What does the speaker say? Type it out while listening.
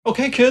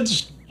Okay,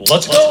 kids,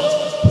 let's go.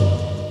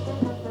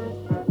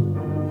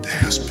 There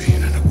has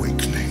been an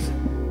awakening.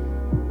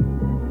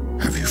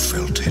 Have you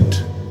felt it?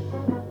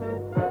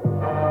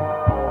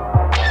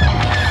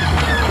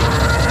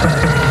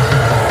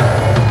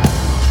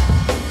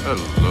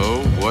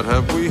 Hello, what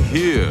have we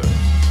here?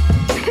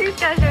 You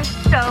guys are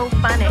so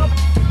funny.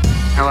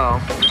 Hello.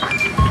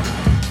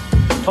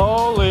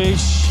 Holy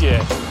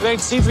shit. It ain't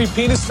C3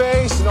 penis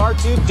face and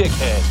R2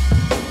 dickhead.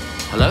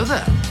 Hello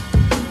there.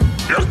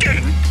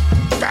 Looking?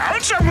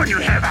 Found someone you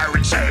have, I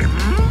would say.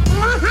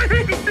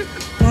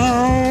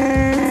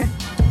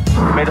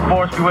 May the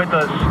force be with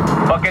us.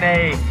 Fucking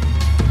A.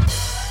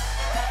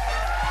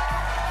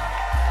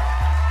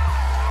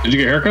 Did you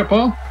get a haircut,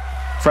 Paul?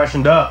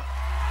 Freshened up.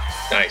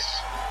 Nice.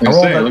 I I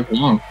rolled say, it. it looked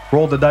long.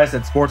 Rolled the dice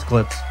at Sports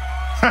Clips.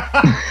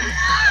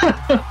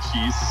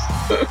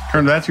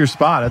 Turn, that's your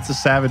spot. That's a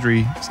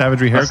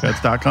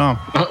savageryhaircuts.com.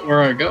 Not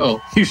where I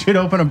go. You should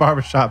open a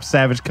barbershop,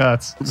 Savage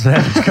Cuts.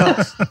 Savage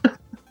Cuts.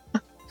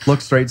 Look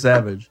straight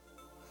savage.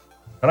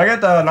 Can I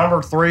get the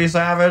number 3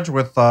 savage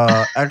with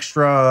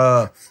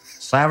extra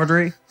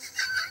savagery?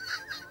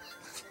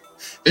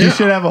 You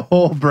should have a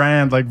whole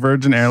brand like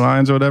Virgin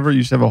Airlines or whatever.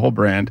 You should have a whole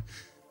brand.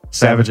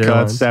 Savage Cuts,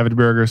 Airlines. Savage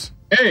Burgers.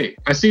 Hey,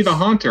 I see the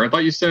Haunter. I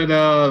thought you said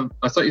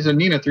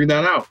Nina threw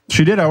that out.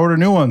 She did. I ordered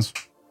new ones.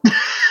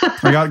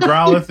 I got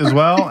Growlithe as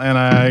well, and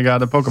I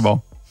got a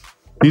Pokeball.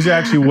 These are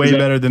actually way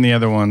better than the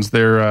other ones.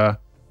 They're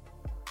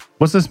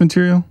what's this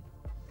material?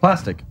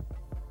 Plastic.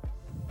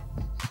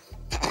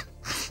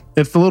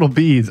 It's the little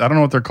beads. I don't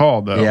know what they're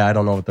called though. Yeah, I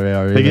don't know what they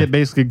are either. They get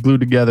basically glued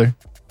together.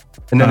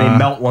 And then they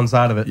melt one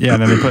side of it. Yeah,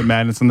 and then they put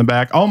magnets on the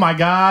back. Oh my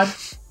god!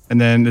 And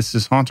then this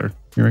is Haunter.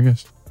 Here he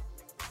goes.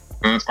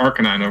 It's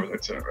Arcanine over there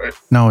too, right?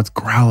 No, it's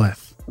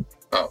Growlithe.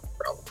 Oh,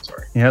 Growlithe,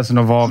 sorry. He hasn't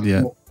evolved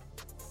yet.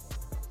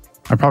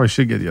 I probably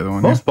should get the other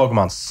one. Most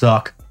Pokemon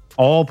suck.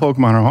 All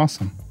Pokemon are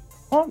awesome.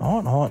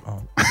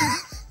 On.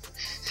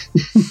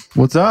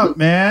 What's up,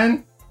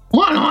 man?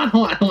 Hold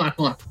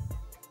on.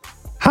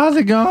 How's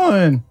it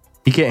going?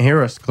 He can't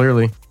hear us,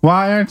 clearly.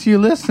 Why aren't you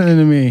listening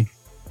to me?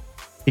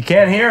 He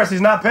can't hear us. He's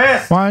not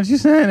pissed. Why aren't you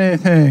saying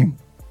anything?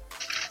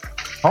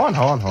 Hold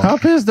on. How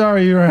pissed are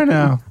you right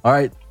now? All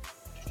right.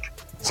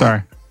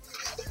 Sorry.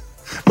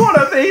 One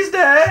of these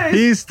days.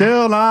 He's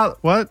still not.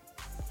 What?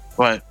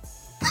 What?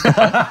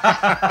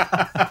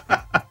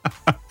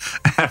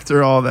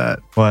 After all that.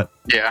 What?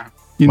 Yeah.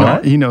 You know,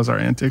 What? he knows our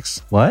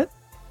antics. What?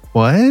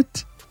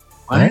 What?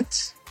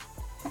 What?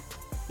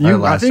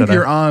 I think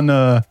you're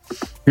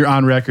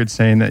on record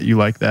saying that you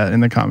like that in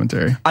the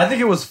commentary. I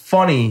think it was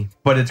funny,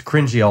 but it's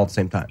cringy all at the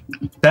same time.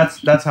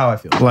 That's how I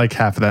feel. Like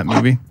half of that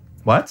movie.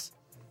 What?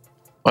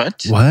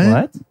 What?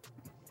 What?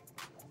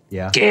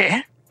 Yeah.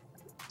 Yeah.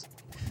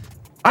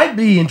 I'd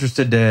be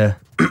interested to.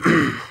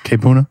 Okay,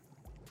 Puna.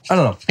 I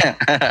don't know.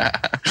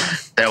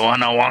 That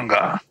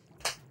Wanga.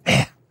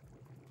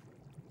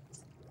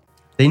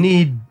 They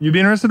need You'd be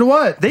interested in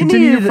what? They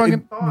Continue need your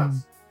fucking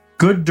thoughts.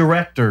 good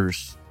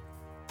directors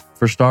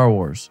for Star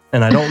Wars,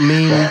 and I don't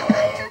mean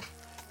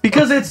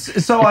because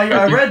it's so.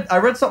 I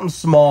read something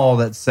small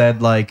that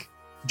said like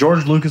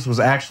George Lucas was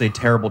actually a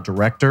terrible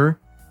director.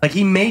 Like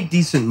he made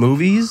decent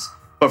movies,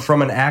 but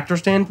from an actor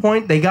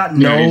standpoint, they got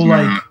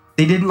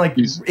they didn't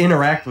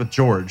interact with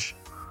George.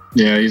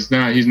 Yeah, he's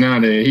not. He's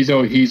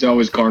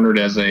always garnered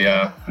as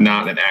a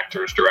not an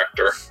actor's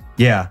director.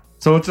 Yeah.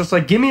 So it's just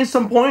like, give me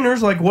some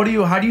pointers. Like, how do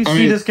you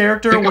see this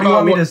character? What do you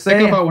want me to say?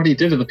 Think about what he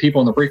did to the people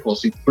in the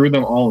prequels. He threw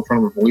them all in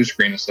front of a blue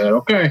screen and said,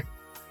 "Okay,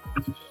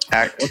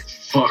 act." What the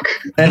fuck?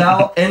 And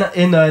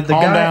the Calm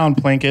guy down,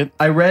 Plinkett.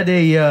 I read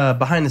a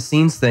behind the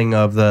scenes thing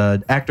of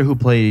the actor who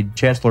played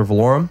Chancellor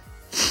Valorum,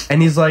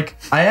 and he's like,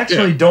 I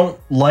actually don't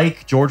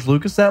like George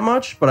Lucas that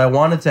much, but I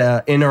wanted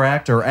to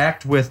interact or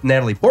act with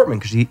Natalie Portman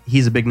because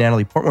he's a big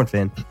Natalie Portman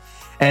fan.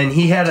 And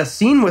he had a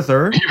scene with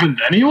her. Even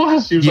then he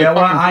was? He was yeah, like,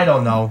 well, I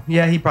don't know.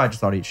 Yeah, he probably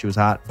just thought she was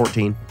hot,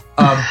 14.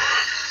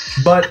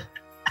 But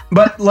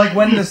like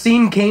when the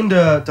scene came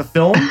to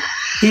film,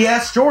 he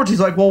asked George, he's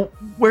like, well,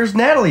 where's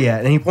Natalie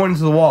at? And he pointed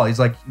to the wall. He's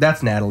like,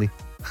 that's Natalie.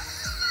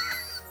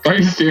 Are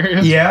you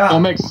serious? Yeah. Well, it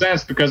makes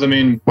sense because, I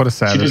mean, What a she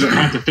savage. doesn't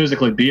have to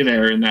physically be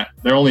there in that.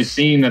 Their only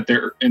scene that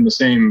they're in the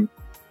same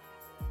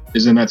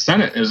is in the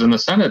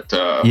Senate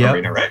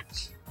arena, right?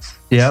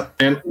 Yep.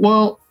 And,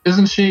 well,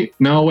 isn't she?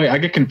 No, wait, I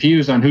get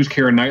confused on who's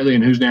Keira Knightley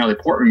and who's Natalie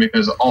Portman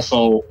because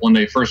also when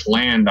they first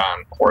land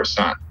on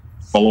Coruscant,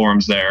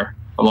 Valorum's there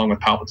along with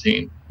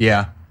Palpatine.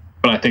 Yeah.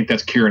 But I think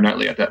that's Keira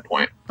Knightley at that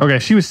point. Okay,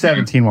 she was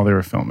 17 while they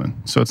were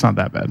filming, so it's not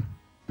that bad.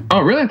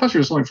 Oh, really? I thought she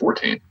was only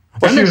 14. Well,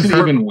 That she makes was it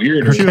even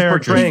weirder. She was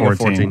character's portraying a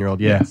 14.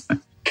 14-year-old, yeah.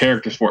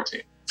 Character's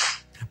 14.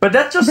 But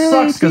that just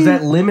sucks because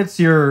that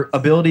limits your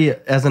ability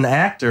as an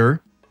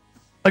actor,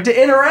 like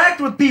to interact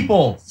with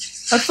people.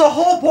 That's the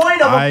whole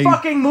point of a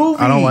fucking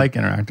movie. I don't like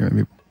interacting with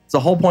people. It's the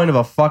whole point of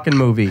a fucking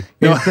movie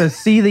is to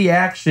see the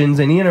actions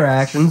and the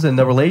interactions and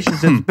the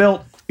relationships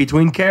built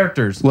between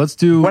characters. Let's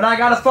do. When I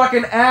gotta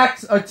fucking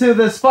act to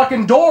this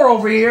fucking door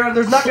over here and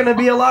there's not gonna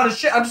be a lot of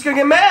shit, I'm just gonna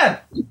get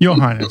mad. Your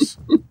Highness.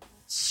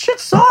 Shit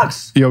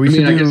sucks. Yo, we I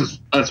should mean, I do. guess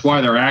that's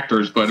why they're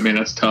actors, but I mean,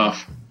 that's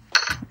tough.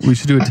 We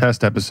should do a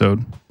test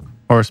episode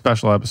or a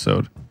special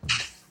episode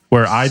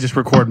where I just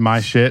record my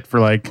shit for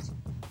like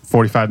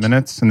 45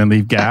 minutes and then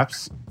leave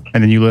gaps,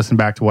 and then you listen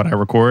back to what I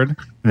record, and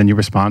then you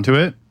respond to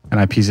it, and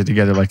I piece it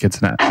together like it's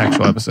an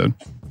actual episode.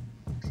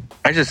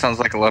 That just sounds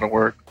like a lot of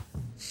work.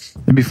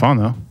 It'd be fun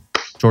though.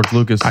 George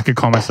Lucas, I could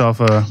call myself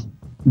a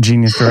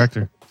genius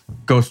director,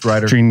 Ghost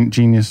Rider.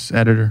 genius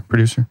editor,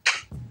 producer.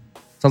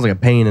 Sounds like a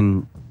pain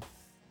and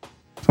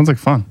Sounds like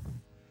fun.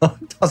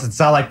 does it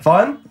sound like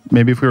fun?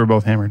 Maybe if we were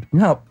both hammered.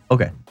 No.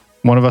 Okay.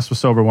 One of us was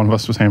sober, one of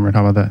us was hammered.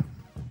 How about that?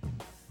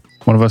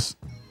 One of us,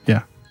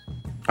 yeah.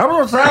 I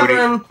was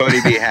having.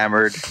 Cody be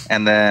hammered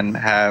and then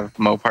have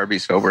Mopar be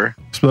sober.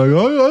 Just be like,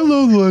 oh, I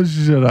love The Last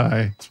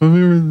Jedi. It's my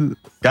favorite.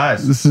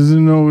 Guys, This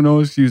isn't no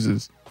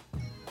excuses.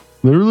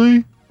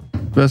 Literally,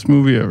 best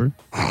movie ever.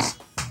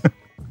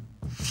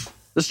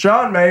 this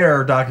John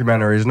Mayer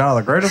documentary is now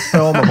the greatest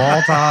film of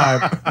all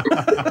time.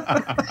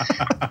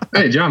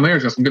 Hey, John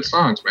Mayer's got some good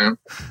songs, man.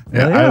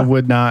 Yeah, Yeah. I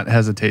would not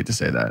hesitate to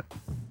say that.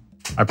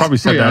 I probably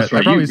said Yeah, that. that's right.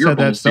 I probably You're said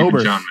that bold, Stephen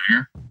sober. John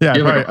Mayer. Yeah,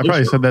 You're like a I probably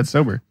poster. said that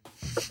sober.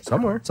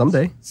 Somewhere,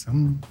 someday.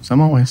 Some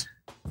always.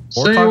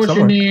 Or Say talk what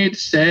somewhere. you need to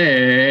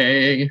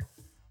say.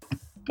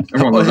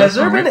 Everyone loves Has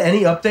that there song, been right?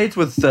 any updates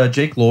with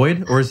Jake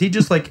Lloyd, or is he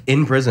just like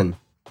in prison?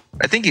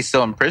 I think he's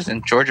still in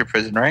prison, Georgia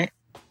prison, right?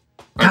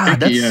 I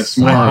think he that's- has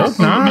more I of hope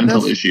a not.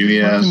 mental That's issue.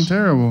 He Fucking has.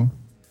 terrible.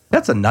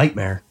 That's a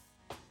nightmare.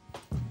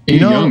 He's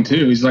You know- young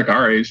too. He's like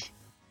our age.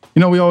 You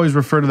know, we always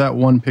refer to that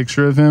one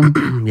picture of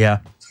him, Yeah.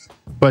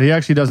 but he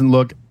actually doesn't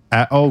look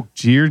at. Oh,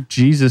 dear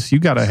Jesus, you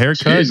got a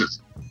haircut.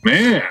 Jesus,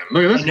 man,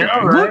 look at this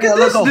guy. Look at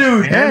this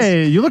dude.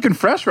 Hey, you looking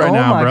fresh right oh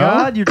now, my bro.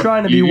 God, you're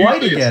trying to be You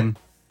white usually- again.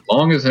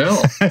 Long as hell.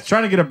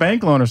 Trying to get a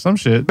bank loan or some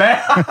shit.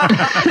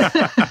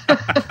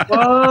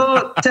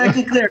 Well,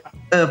 technically,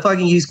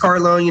 fucking used car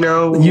loan, you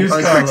know. Used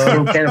us car Mexicans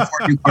loan. can't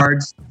afford new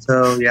cards.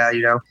 So, yeah,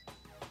 you know.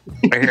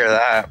 I hear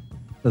that.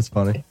 That's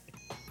funny.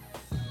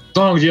 As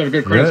long as you have a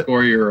good credit Yeah.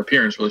 score, your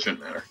appearance really shouldn't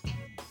matter.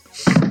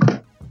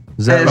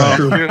 Is that That's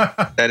right?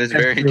 true. That is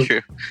very true.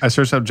 true. I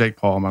searched up Jake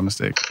Paul, my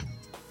mistake.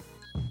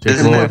 Jake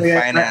Isn't Lloyd.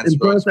 that finance? And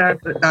plus, I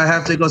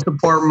have to go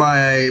support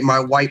my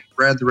white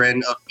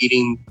brethren of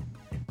eating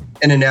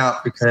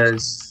In-N-Out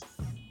because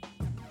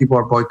people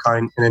are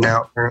boycotting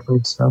In-N-Out apparently.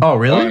 So Oh,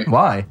 really?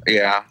 Why?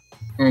 Yeah.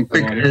 Oh,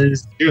 God.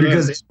 because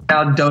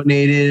In-N-Out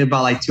donated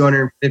about like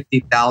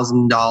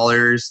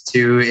 $250,000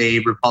 to a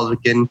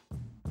Republican.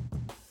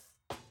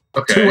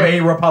 Okay. To a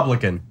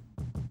Republican.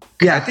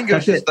 Yeah, I think it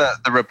was just the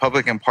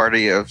Republican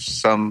Party of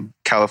some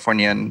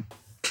Californian,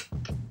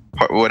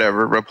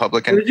 whatever,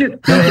 Republican.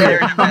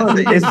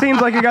 It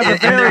seems like you guys are In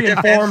their very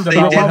defense, informed they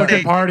about did what Republican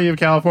they- Party of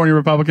California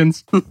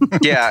Republicans.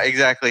 Yeah,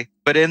 exactly.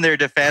 But in their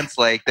defense,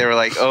 like they were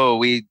like, "Oh,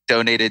 we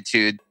donated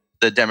to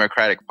the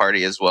Democratic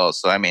Party as well."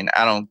 So I mean,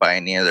 I don't buy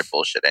any of their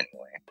bullshit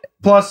anyway.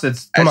 Plus,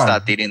 it's I come on,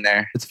 stopped eating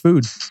there. it's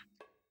food.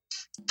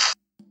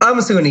 I'm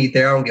still gonna eat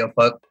there. I don't give a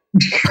fuck.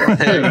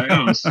 Dude, I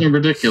know, it's so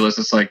ridiculous.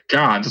 It's like,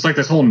 God, just like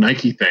this whole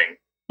Nike thing.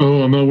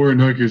 Oh, I'm not wearing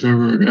Nikes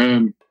ever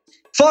again.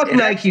 Fuck Yeah.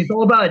 Nike. It's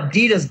all about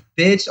Adidas,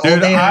 bitch. All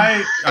Dude, day.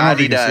 I'm not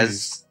even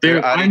serious. Adidas.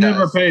 Dude, They're I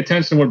never Adidas. pay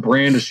attention to what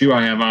brand of shoe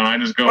I have on. I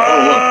just go,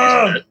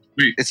 oh, look,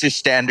 sweet. It's your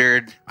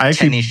standard I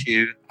actually- tennis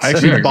shoe. I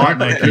actually Yeah, bought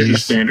exactly. They're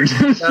just Nikes.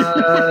 standards.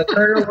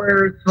 Turner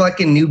wears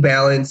fucking New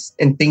Balance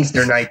and thinks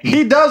they're Nike.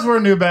 He does wear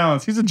New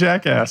Balance. He's a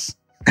jackass.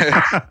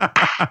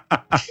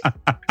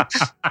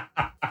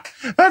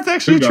 That's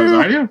actually Who does? true.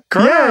 I do? Yeah,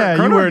 you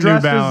Kerner wear New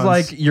dresses Balance.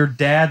 like your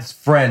dad's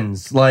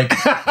friends. Like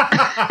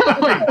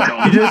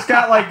I you just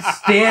got like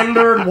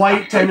standard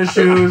white tennis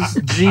shoes,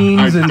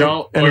 jeans, and,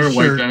 don't and wear a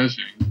white shirt. tennis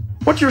shoes.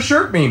 What's your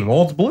shirt mean?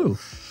 Well, it's blue.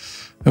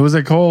 It was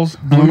at Kohl's. I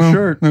Blue don't know.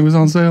 shirt. It was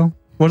on sale.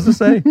 What does it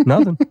say?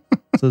 Nothing.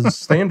 It says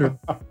standard.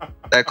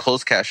 That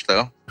Kohl's Cash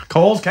though.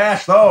 Kohl's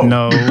Cash though.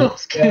 No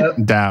Yeah.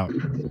 doubt.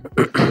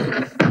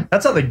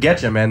 That's how they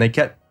get you, man. They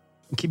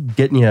keep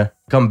getting you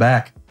come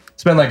back.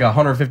 Spend like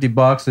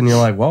 $150 and you're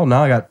like, well,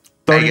 now I got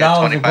I $30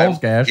 get in 25. Kohl's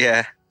Cash.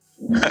 Yeah.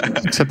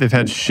 Except they've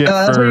had shit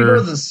That's where you go to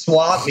for. the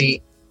swap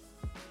meet.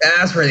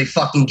 That's where they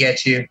fucking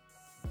get you.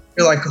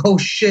 You're like, oh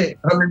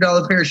shit,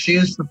 $100 pair of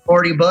shoes for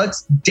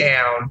 $40?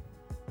 Down.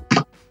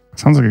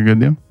 Sounds like a good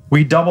deal.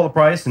 We double the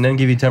price and then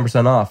give you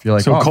 10% off. You're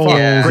like, So oh, Kohl's fuck,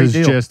 Yeah. great is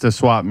deal. just a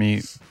swap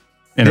meet.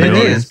 In It a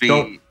building. is.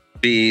 Just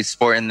be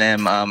sporting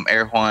them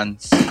Air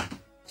Ones,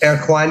 Air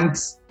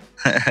Quants.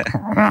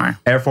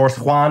 Air Force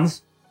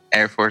Ones.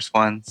 Air Force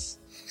Ones.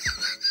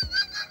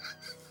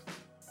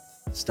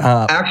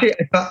 Stop. Actually,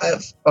 I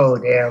thought, oh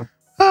damn.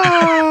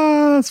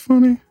 Ah, that's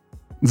funny.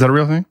 Is that a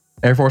real thing?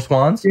 Air Force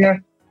Ones? Yeah.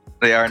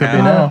 They are Could be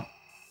now. now.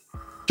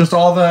 Just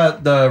all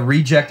the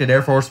rejected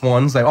Air Force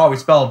Ones. Like, oh, we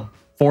spelled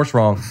force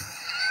wrong.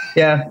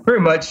 Yeah,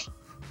 pretty much.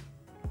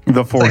 The It's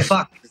like, Force.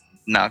 fuck.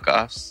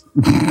 Knockoffs.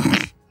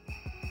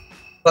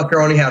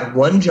 Fucker only had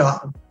one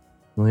job.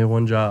 Only have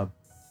one job.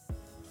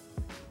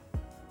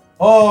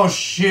 Oh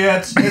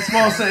shit! It's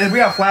mostly we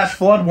got flash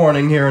flood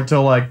warning here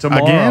until like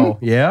tomorrow. Again?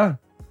 Yeah.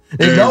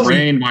 It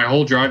rained my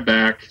whole drive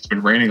back. It's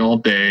been raining all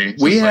day.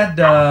 It's We just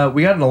had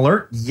we got an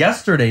alert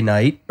yesterday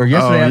night or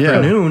yesterday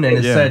afternoon, and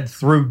it said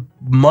through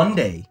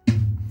Monday.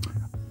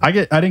 I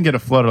didn't get a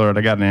flood alert.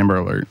 I got an Amber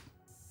alert.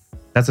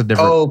 That's a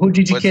different. Oh, who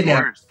did you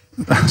kidnap?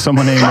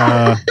 Someone named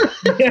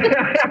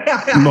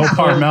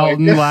Mopar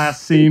Melton,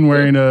 last seen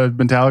wearing a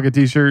Metallica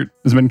t-shirt,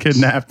 has been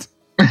kidnapped.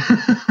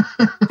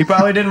 He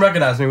probably didn't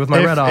recognize me with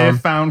my red arm.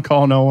 If found,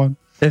 call no one.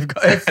 If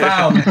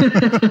found,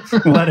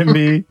 let him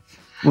be.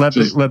 Let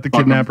the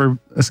kidnapper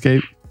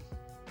escape.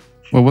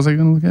 What was I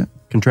going to look at?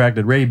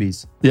 Contracted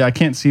rabies. Yeah, I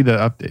can't see the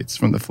updates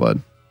from the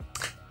flood.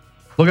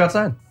 Look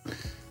outside.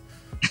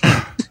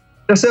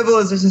 The simple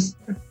is just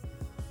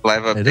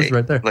Live update. It is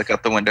right there. Look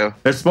out the window.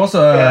 It's supposed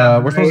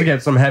to. We're supposed to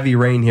get some heavy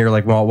rain here,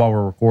 like while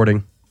we're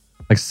recording,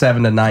 like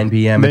 7 to 9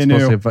 p.m. They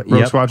knew. Supposed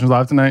Roach Watching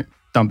live tonight.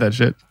 Dump that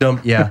shit.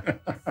 Yeah.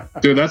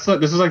 Dude, this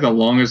is like the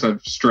longest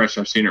stretch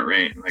I've seen it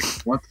rain. Like,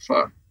 what the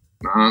fuck?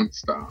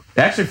 Non-stop.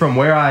 Actually, from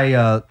where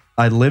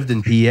I lived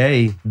in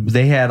PA,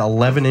 they had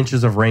 11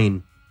 inches of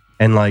rain,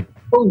 and like,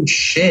 oh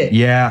shit.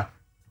 Yeah,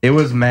 it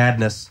was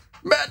madness.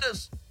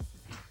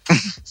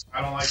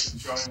 I don't like the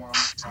showing one.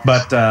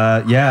 But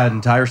yeah,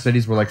 entire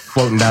cities were like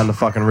floating down the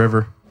fucking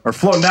river or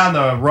floating down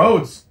the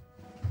roads.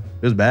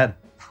 It was bad.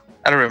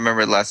 I don't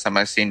remember the last time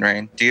I've seen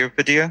rain. Do you,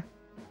 Padilla?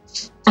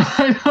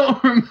 I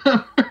don't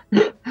remember.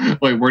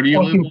 Wait, where do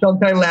you live?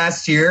 Sometime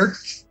last year.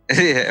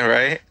 Yeah,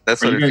 right?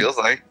 That's what it feels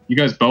like. You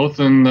guys both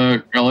in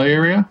the LA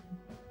area?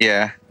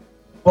 Yeah.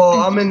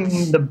 Well, I'm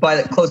in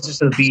the closest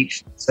to the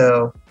beach,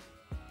 so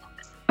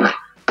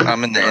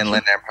I'm in the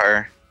Inland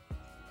Empire.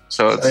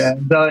 So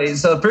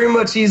it's so pretty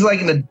much he's like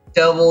in the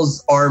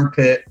devil's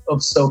armpit of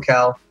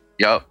SoCal.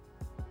 Yup.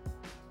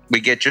 We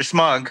get your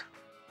smog.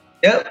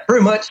 Yep,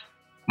 pretty much.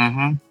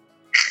 Mm-hmm.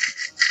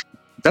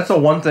 That's the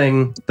one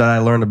thing that I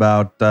learned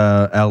about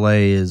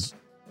LA is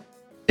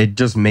it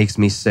just makes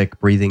me sick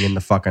breathing in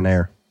the fucking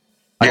air.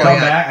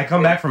 I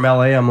come back from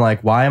LA. I'm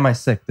like, why am I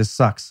sick? This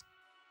sucks.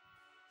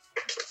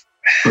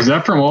 Was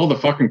that from all the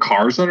fucking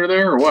cars that are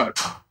there, or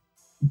what?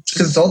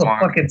 Because it's all the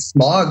fucking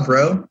smog,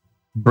 bro.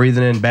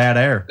 Breathing in bad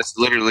air. That's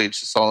literally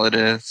just all it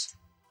is.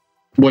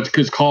 What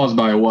is caused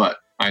by what?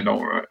 I can't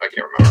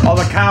remember. All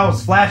the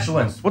cows'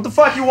 flatulence. What the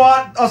fuck you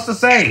want us to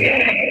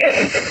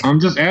say? I'm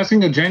just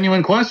asking a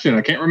genuine question.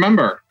 I can't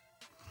remember.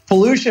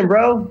 Pollution,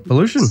 bro.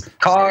 Pollution.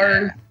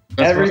 Car.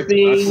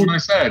 Everything. That's what I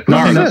said.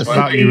 Nothing that's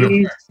about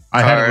you.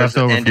 I had it left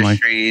over from like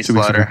industries, 2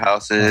 weeks ago.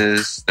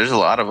 slaughterhouses. There's a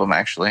lot of them,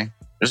 actually.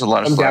 There's a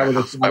lot of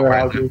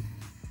slaughterhouses.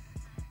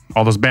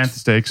 All those bantha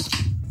steaks.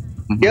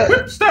 Yeah.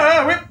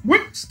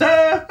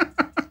 Whipster.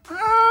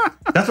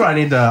 That's what I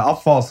need to. I'll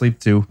fall asleep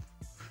to.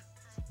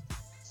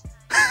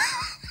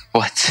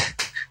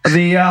 What?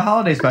 The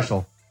holiday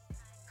special.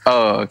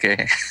 Oh,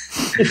 okay.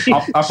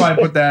 I'll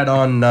probably put that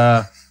on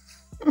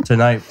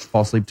tonight.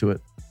 Fall asleep to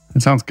it.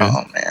 It sounds good.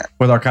 Oh man.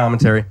 With our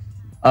commentary.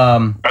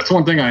 That's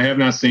one thing I have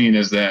not seen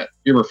is that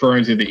you're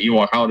referring to the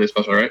Ewok holiday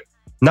special, right?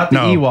 Not the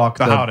Ewok.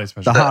 The holiday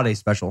special. The holiday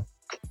special.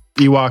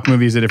 Ewok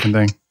movie is a different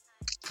thing.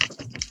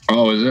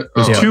 Oh, is it?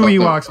 There's I two thought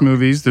Ewoks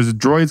movies. There's a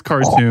Droids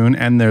cartoon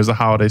and there's a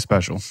holiday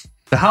special.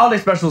 The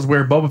holiday special is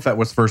where Boba Fett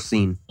was first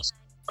seen.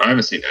 I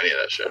haven't seen any of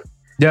that shit.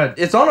 Yeah,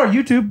 it's on our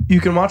YouTube. You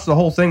can watch the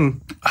whole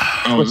thing.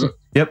 Oh, is it?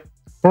 Yep.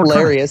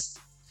 Hilarious.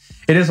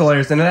 It is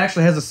hilarious, and it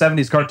actually has the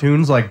 70s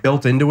cartoons like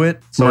built into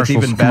it, so it's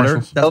even better.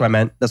 That's what I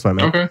meant.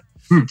 Okay.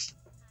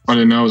 I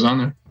didn't know it was on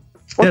there.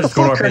 What the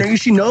fuck, Kerner? You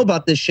should know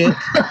about this shit.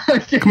 Come on,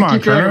 Keep track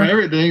of Kerner.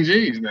 everything.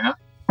 Jeez, man.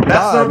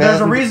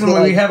 There's a reason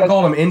why we haven't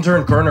called him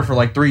Intern Kerner for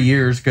like 3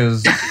 years,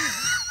 because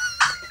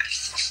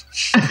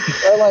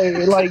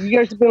like you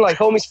guys have been like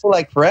homies for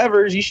like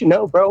forever. You should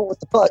know, bro. What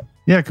the fuck?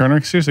 Yeah,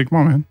 Kerner. Seriously, come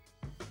on, man.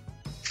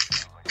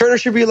 Kerner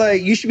should be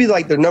like, you should be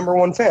like their number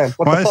one fan.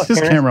 What Why the is fuck, his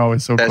Kerner? camera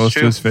always so That's close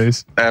true. to his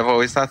face? I've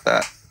always thought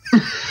that.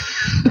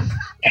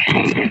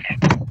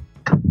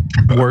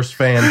 worst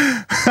fan.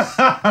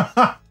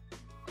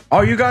 Oh,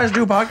 you guys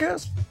do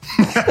podcasts?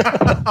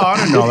 Oh, I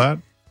didn't know that.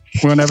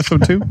 We're on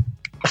episode 2.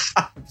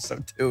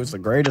 Episode 2 is the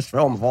greatest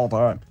film of all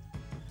time.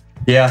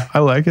 Yeah, I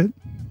like it.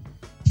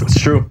 it's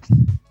true.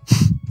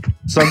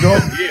 So go.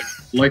 Yeah,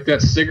 light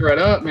that cigarette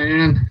up,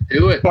 man.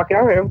 Do it. Fuck,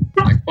 I am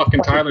Like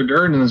fucking Tyler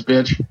Durden in this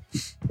bitch.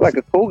 like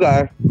a cool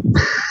guy.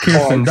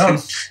 Kirsten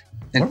Dunst.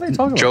 What are they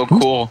talking Joe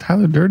about? Cool.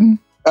 Tyler Durden?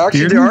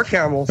 Actually, Bearden? there are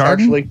camels.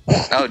 Garden? Actually,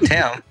 Oh,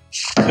 damn.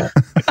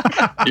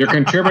 You're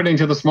contributing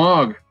to the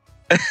smog.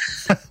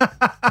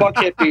 fuck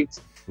hippies.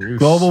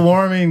 Global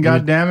warming,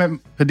 god damn it,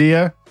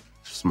 Padilla.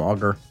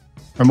 Smogger.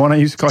 Ramona, I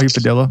used to call you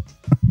Padilla.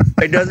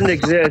 It doesn't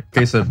exist.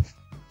 Case of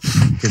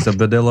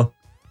Badilla.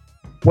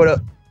 What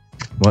up,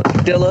 What?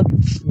 Dilla?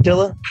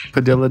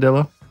 Padilla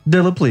Dilla.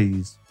 Dilla,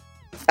 please.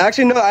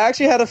 Actually, no. I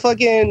actually had a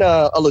fucking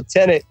a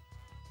lieutenant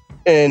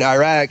in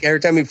Iraq. Every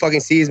time he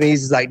fucking sees me,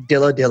 he's just like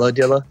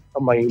Dilla.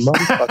 I'm like, you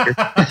motherfucker.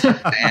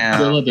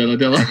 Damn.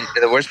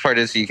 Dilla. The worst part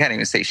is you can't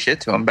even say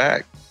shit to him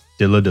back.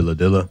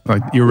 Dilla.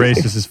 Like, you're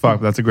racist as fuck,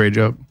 but that's a great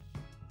joke.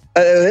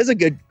 It is a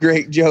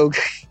great joke.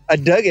 I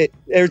dug it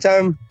every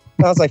time.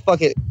 I was like,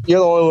 fuck it. You're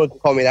the only one who can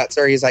call me that,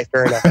 sir. He's like,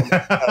 fair enough. I'm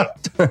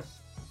like,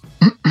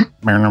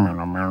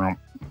 No.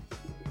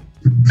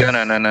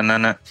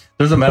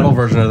 There's a metal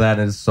version of that,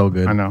 and it's so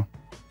good. I know.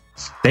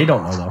 They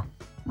don't know though.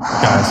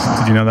 Guys,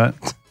 did you know that?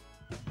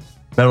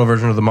 Metal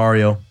version of the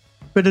Mario.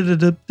 They do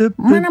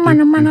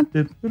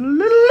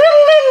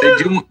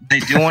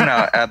one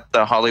at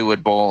the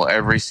Hollywood Bowl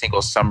every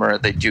single summer.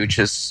 They do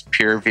just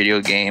pure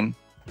video game.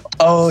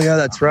 Oh yeah,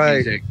 that's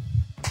right. Music.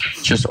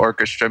 Just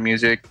orchestra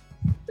music.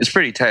 It's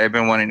pretty tight. I've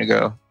been wanting to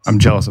go. I'm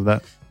jealous of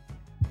that.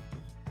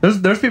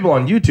 There's people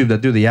on YouTube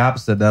that do the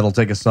opposite. That'll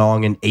take a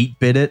song and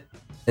 8-bit it,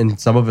 and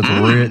some of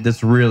it's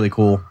that's really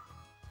cool.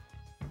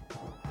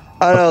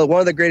 I don't know, one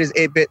of the greatest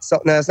 8-bit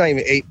no, it's not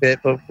even 8-bit,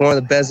 but one of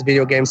the best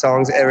video game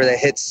songs ever that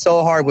hits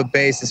so hard with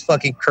bass is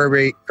fucking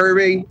Kirby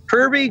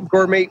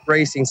Gourmet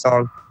Racing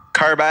song.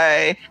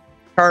 Kirby.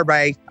 I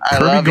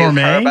love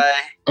Gourmet? you, Kirby.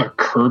 A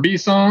Kirby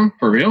song?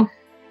 For real?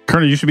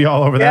 Colonel, you should be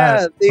all over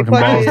Yeah, that. Fucking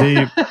balls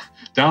deep.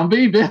 Down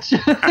B, bitch.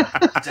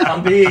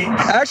 Down B.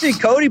 Actually,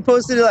 Cody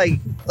posted it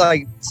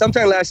like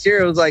sometime last year.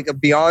 It was like a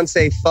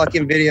Beyonce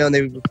fucking video, and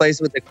they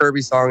replaced it with the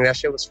Kirby song. And that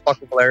shit was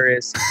fucking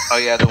hilarious. Oh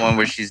yeah, the one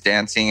where she's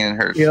dancing in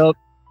her. Yep.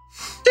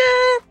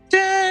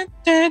 That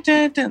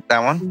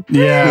one.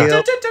 Yeah.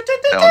 Yep.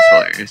 That was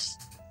hilarious.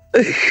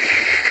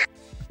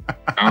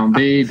 Down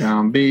B,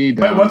 down B,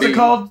 down Wait, what's B. it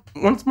called?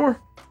 Once more.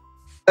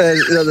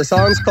 The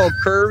song's called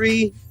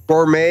Kirby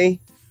Gourmet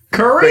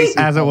Curry?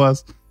 Racing. As it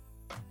was.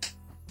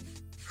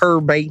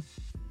 Kirby.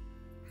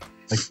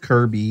 Like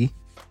Kirby.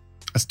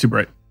 That's too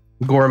bright.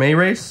 Gourmet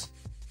race?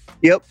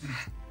 Yep.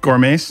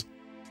 Gourmets.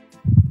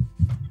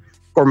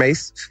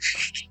 Gourmets.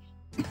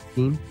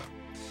 Meh,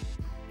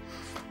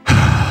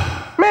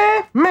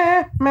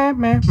 meh, meh,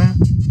 meh, meh.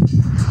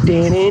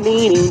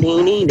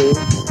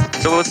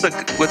 So what's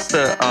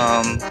the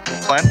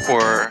plan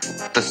for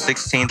the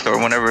 16th or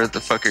whenever the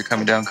fuck you're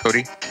coming down,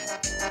 Cody?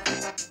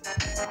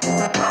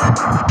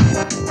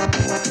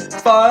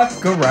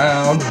 Fuck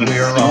around,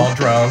 we're all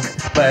drunk.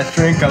 Let's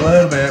drink a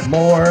little bit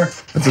more.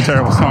 That's a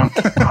terrible song.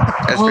 That's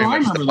Oh, pretty I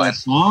much the remember plan. that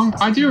song.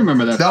 I do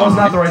remember that That song. was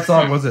not the right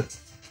song, was it?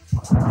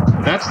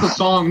 That's the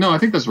song. No, I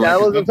think that's right.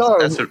 That was the song.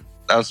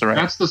 That was the right.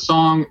 That's the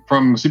song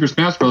from Super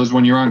Smash Bros.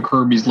 When you're on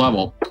Kirby's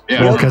level.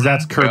 Yeah. Because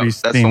that's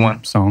Kirby's That's the theme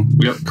one. song.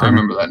 Yep, I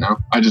remember that now.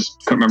 I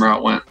just couldn't remember how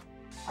it went.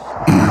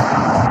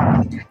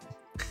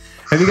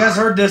 Have you guys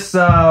heard this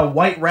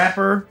white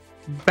rapper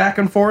back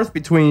and forth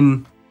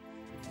between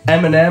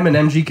Eminem and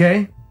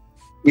MGK?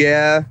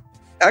 Yeah.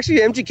 Actually,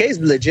 MGK is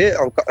legit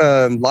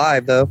on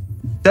live though.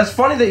 That's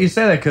funny that you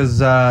say that because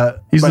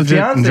He's my legit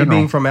in fiance general.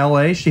 being from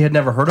LA, she had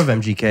never heard of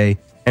MGK,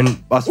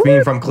 and us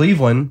being from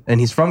Cleveland, and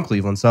he's from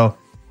Cleveland, so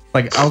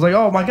like I was like,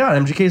 oh my god,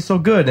 MGK is so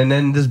good, and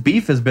then this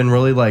beef has been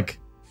really like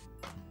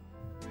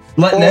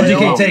letting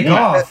MGK take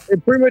off.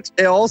 It pretty much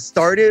it all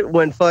started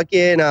when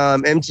fucking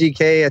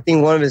MGK. I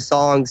think one of his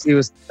songs he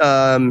was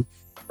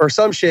or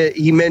some shit.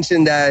 He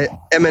mentioned that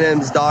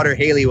Eminem's daughter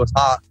Haley was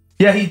hot.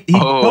 Yeah, he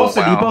Oh,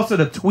 posted wow. he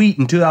posted a tweet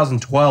in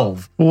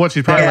 2012. Well, what?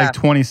 She's probably Yeah. like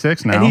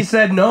 26 now. And he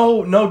said,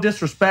 no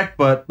disrespect,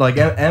 but like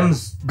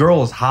M's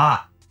girl is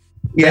hot.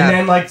 Yeah. And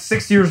then like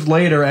 6 years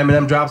later,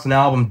 Eminem drops an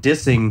album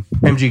dissing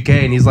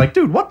MGK, and he's like,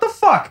 dude, what the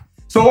fuck?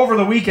 So over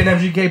the weekend,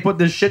 MGK put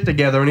this shit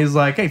together, and he's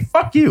like, hey,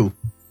 fuck you.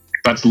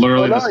 That's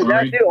literally the Not only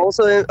that, story. too.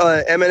 Also,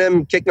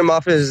 Eminem kicked him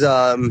off his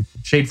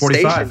Shade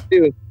 45. station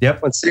too.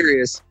 Yep. On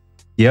Sirius.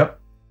 Yep.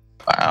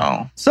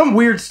 Wow. Some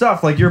weird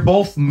stuff. Like you're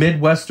both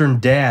Midwestern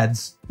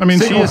dads. I mean,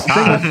 she single, is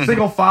hot.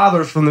 single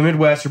fathers from the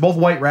Midwest. You're both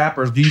white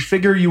rappers. Do you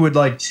figure you would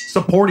like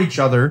support each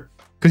other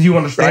because you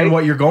understand Right.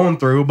 what you're going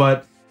through?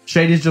 But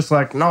Shady's just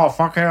like, no,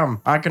 fuck him.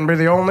 I can be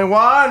the only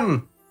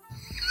one.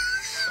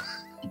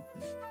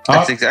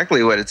 That's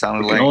exactly what it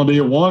sounded You like. only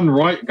one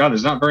right. God,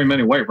 there's not very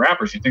many white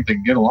rappers. You think they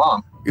can get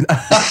along? You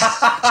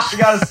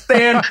gotta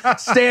stand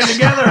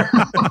together.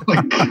 Oh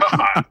my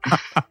God.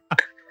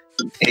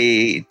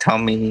 Hey,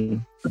 Tommy.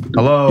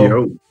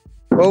 Hello.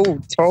 Oh,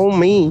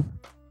 Tommy.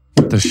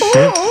 The shit.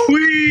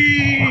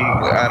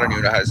 I don't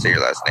even know how to say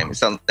your last name.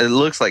 It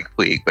looks like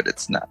Puig, but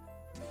it's not.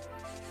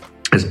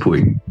 It's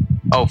Puig.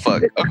 Oh,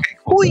 fuck. Okay,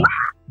 cool.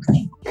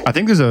 I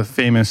think there's a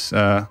famous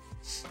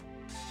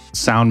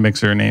sound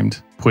mixer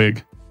named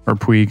Puig or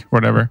Puig,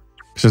 whatever.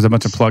 'Cause there's a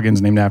bunch of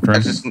plugins named after I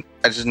him.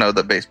 just know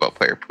the baseball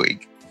player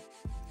Puig.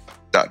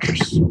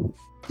 Dodgers.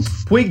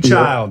 Puig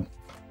child.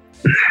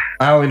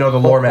 I only know the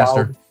lore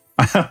master.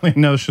 I only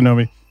know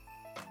Shinobi.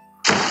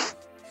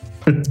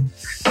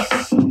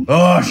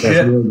 Oh That's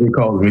shit. what they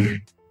call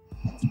me.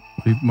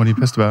 What are you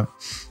pissed about?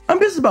 I'm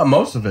pissed about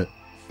most of it.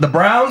 The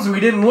Browns, we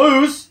didn't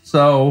lose,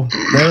 so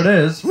there it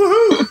is.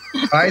 Woohoo!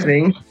 I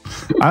think.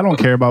 I don't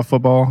care about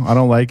football. I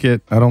don't like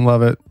it. I don't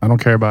love it. I don't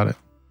care about it.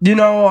 You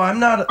know, I'm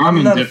not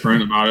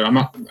indifferent about it. I'm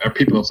not.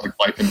 People, it's like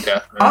life and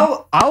death. Man.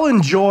 I'll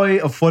enjoy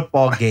a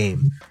football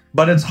game,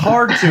 but it's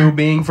hard to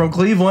being from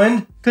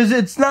Cleveland because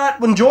it's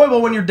not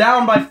enjoyable when you're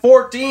down by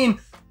 14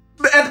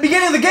 at the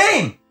beginning of the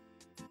game.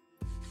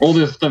 Well,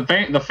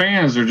 the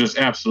fans are just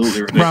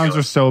absolutely ridiculous. Browns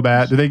are so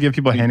bad. Do they give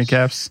people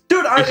handicaps?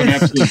 Dude, It's an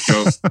absolute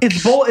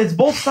joke. it's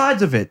both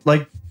sides of it.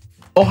 Like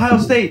Ohio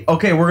State,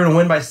 okay, we're gonna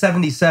win by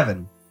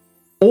 77,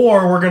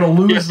 or we're gonna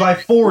lose by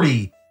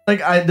 40.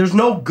 There's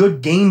no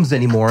good games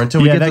anymore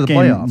until we get to the game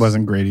playoffs.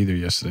 Wasn't great either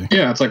yesterday.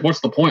 Yeah, it's like, what's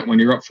the point when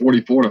you're up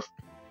 44-9?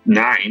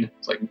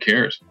 It's like, who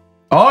cares?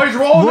 Oh, he's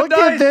rolling Look the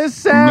dice. at this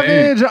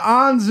Savage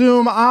on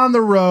Zoom on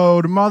the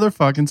road.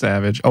 Motherfucking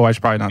Savage. Oh, I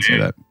should probably not say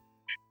that.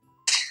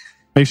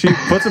 Make sure you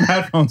put some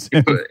headphones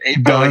in. He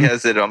probably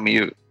has it on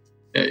mute.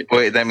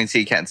 Wait, that means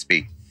he can't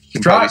speak.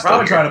 He's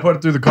probably trying to put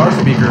it through the car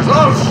speakers.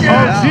 Oh, shit.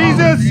 Oh,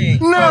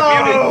 Jesus.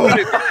 No.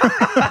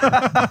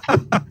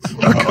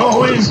 We're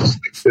going.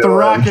 The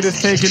rocket is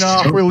taking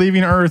off. We're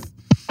leaving Earth.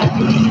 No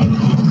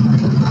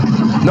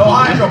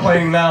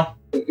hydroplaning now.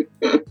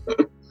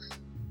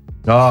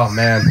 Oh,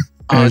 man.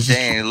 Oh,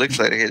 dang. It looks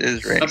like it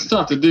is raining. That's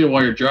tough to do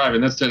while you're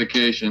driving. That's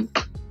dedication.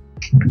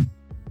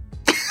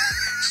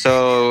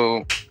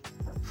 So...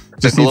 The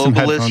Just need some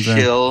globalist headphones in.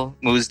 shill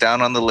moves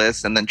down on the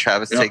list, and then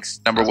Travis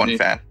takes number one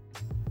fan.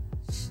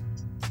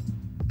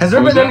 Has there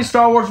What was been any that?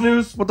 Star Wars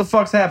news? What the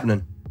fuck's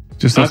happening?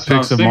 Just That's let's what I pick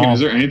was some thinking. all. Is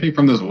there anything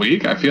from this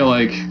week? I feel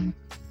like,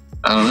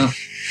 I don't know.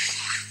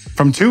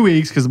 From 2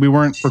 weeks, because we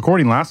weren't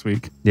recording last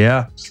week.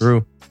 Yeah,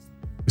 true.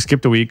 We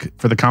skipped a week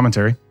for the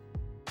commentary.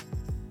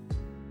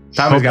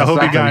 I hope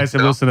you guys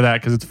have listened to that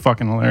because it's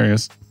fucking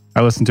hilarious.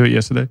 I listened to it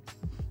yesterday.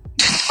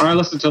 I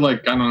listened to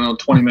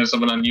 20 minutes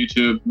of it on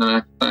YouTube, and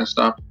then I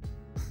stopped.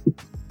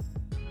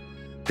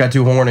 Got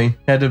too horny.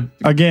 Had to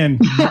Again,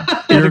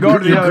 to go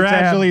to the you're other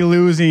gradually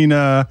losing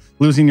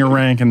your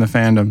rank in the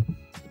fandom.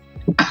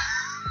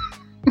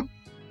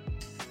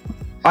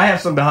 I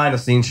have some behind the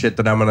scenes shit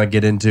that I'm gonna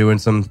get into and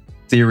some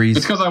theories.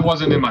 It's because I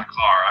wasn't in my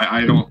car. I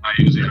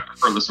usually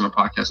prefer to listen to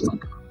podcasts in my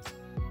car.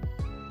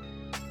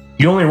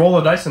 You only roll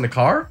the dice in the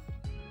car?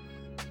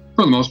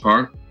 For the most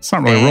part. It's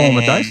not really rolling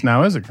the dice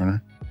now, is it,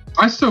 Kerner?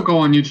 I still go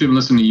on YouTube and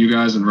listen to you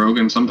guys and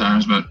Rogan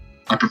sometimes, but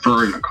I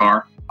prefer in the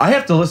car. I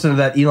have to listen to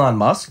that Elon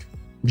Musk,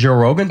 Joe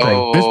Rogan thing.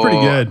 Oh, It's pretty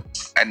good.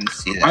 I didn't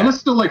see that. I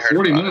listened to like I heard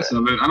 40 about minutes it.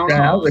 of it. I don't Yeah,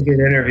 that know. was a good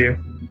interview.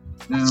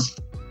 Yeah.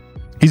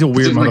 He's a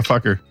weird just like-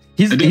 motherfucker.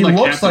 He didn't, like,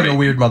 looks like a captivate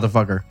weird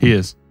motherfucker. He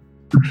is.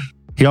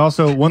 He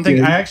also, one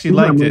thing, I actually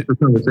liked it. For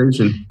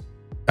conversation.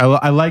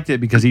 I liked it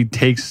because he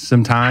takes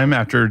some time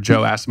after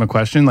Joe asks him a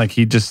question. Like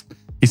he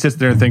sits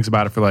there and thinks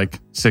about it for like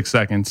 6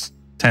 seconds,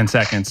 10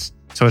 seconds.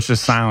 So it's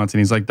just silence and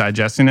he's like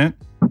digesting it.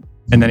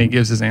 And then he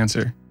gives his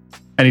answer.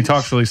 And he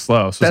talks really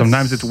slow. So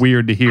sometimes it's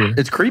weird to hear.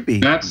 It's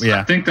creepy.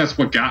 I think that's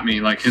what got me.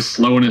 Like his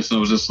slowness, I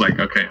was just like,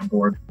 okay, I'm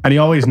bored. And he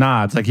always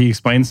nods. Like he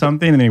explains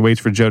something and then he waits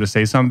for Joe to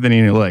say something.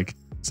 And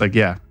it's like,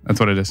 yeah, that's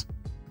what it is.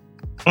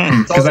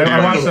 Because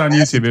I watched it on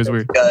YouTube. It was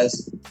weird.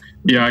 Guys.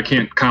 Yeah, I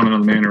can't comment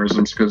on the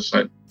mannerisms because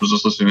I was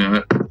just listening to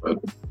it. But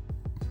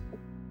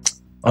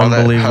All that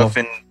Unbelievable.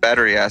 huffing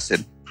battery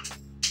acid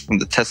from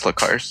the Tesla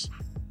cars.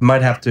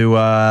 Might have to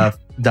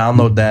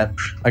download that.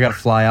 I got to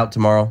fly out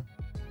tomorrow.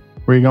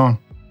 Where are you going?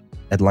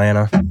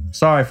 Atlanta.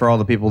 Sorry for all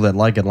the people that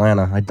like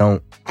Atlanta. I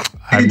don't.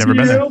 I've never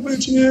been there.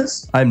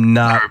 I'm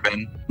Never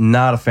been.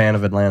 not a fan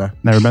of Atlanta.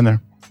 Never been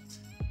there.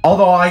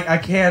 Although I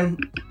can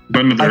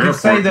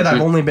say that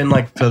I've only been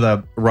like to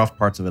the rough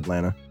parts of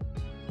Atlanta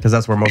because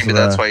that's where most Maybe of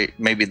the.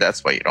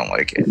 that's why you don't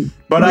like it.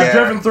 But I've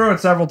driven through it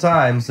several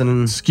times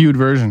and Skewed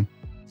version.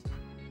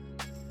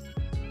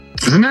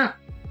 Isn't that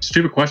a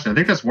stupid question? I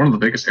think that's one of the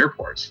biggest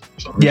airports.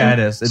 yeah, it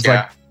is. It's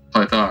like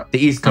I thought the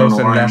East I don't Coast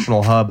know why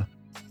International Hub.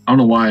 I don't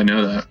know why I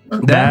know that.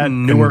 But That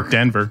and Newark,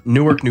 Denver.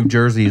 Newark, New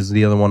Jersey is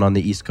the other one on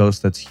the East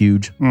Coast that's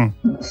huge.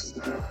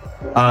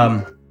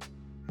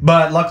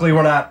 But luckily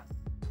we're not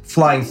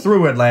flying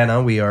through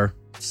Atlanta. We are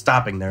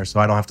stopping there, so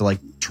I don't have to like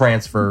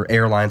transfer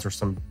airlines or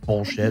some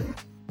bullshit.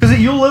 Because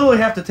you'll literally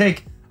have to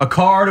take a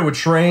car to a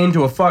train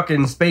to a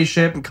fucking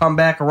spaceship and come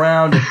back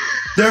around. And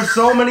there's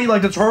so many,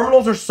 like the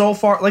terminals are so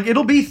far, like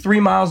it'll be 3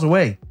 miles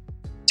away.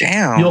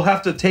 Damn. You'll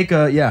have to take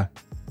the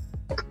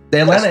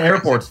Atlanta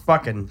airport's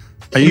fucking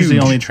I usually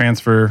huge. only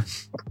transfer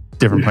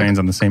different planes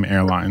on the same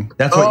airline.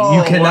 That's what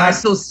you cannot. Why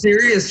so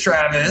serious,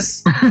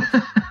 Travis?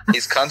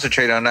 He's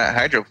concentrating on that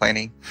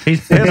hydroplaning.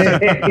 He's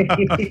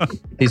pissed.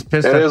 He's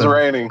pissed. It at is them.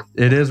 raining.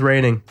 It is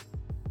raining.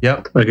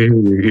 Yep. I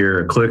can hear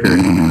a clicker.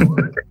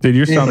 Dude,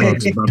 your son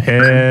looks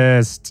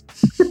pissed.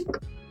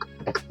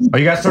 Are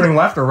you guys turning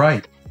left or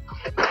right?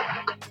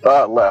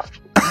 Left.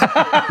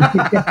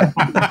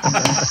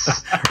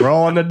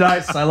 Rolling the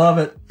dice. I love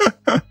it.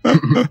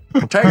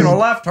 I'm taking a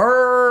left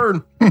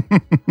turn.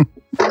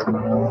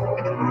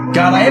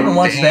 God, I haven't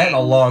watched that in a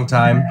long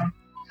time.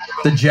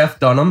 The Jeff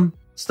Dunham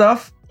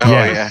stuff. Oh,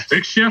 yeah.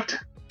 Big shift.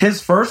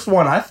 His first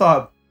one, I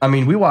thought,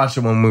 we watched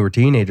it when we were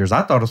teenagers.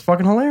 I thought it was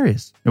fucking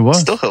hilarious. It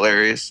was. Still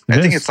hilarious. It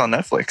I think is. it's on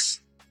Netflix.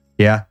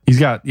 Yeah. He's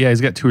got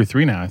 2 or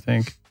 3 now, I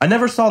think. I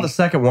never saw the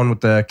second one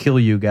with the Kill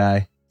You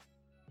guy.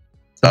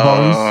 The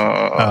Bones.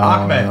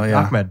 Ahmed.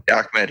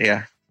 Ahmed,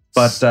 yeah.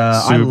 But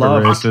I Super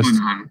love,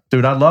 racist.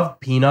 dude, I love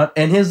Peanut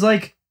and his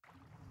like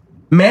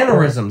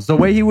mannerisms. The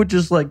way he would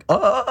just like,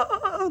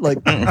 how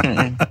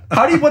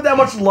do you put that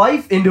much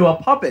life into a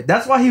puppet?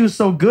 That's why he was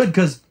so good.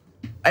 Because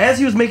as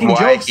he was making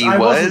jokes,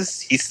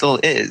 he still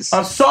is.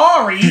 I'm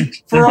sorry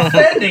for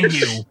offending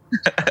you.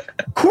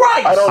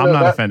 Christ! I don't know. I'm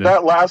not that, offended.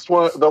 That last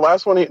one, the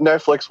last one,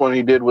 Netflix one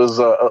he did was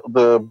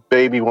the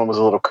baby one was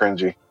a little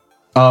cringy.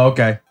 Oh,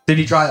 okay. Did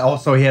he try?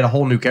 Also, he had a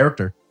whole new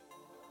character.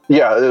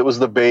 Yeah, it was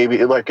the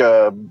baby, like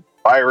a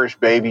Irish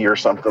baby or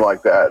something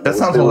like that. That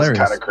sounds hilarious.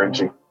 It was kind of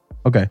cringy.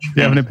 Okay. Do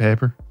you have any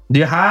paper? Do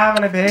you have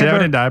any paper? Do you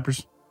have any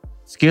diapers?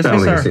 Excuse me,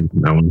 sir.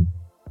 That one.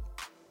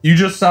 You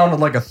just sounded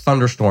like a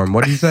thunderstorm.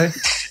 What did you say?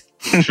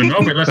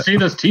 Shinobi, let's see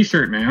this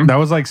T-shirt, man. That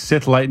was like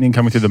Sith lightning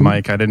coming through the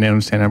mic. I didn't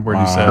understand a word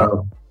you said.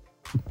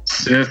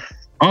 Sith.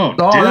 Oh,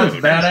 that's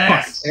dude,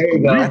 badass. There you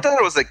go. I thought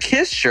it was a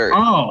Kiss shirt.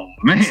 Oh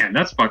man,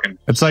 that's fucking.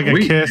 It's like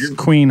sweet, a Kiss dude.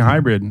 Queen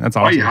hybrid. That's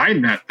Why are you awesome.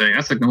 hiding that thing?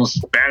 That's like the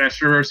most badass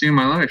shirt I've ever seen in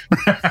my life.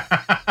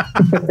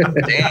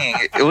 Dang,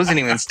 it wasn't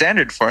even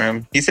standard for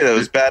him. He said it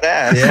was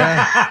badass.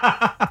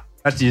 Yeah.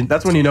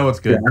 That's when you know it's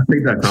good. Yeah, I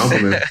think that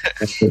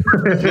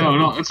compliment.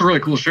 No, it's a really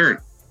cool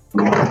shirt.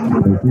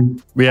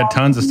 We had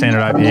tons of standard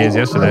IPAs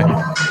yesterday.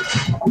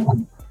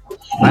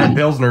 I had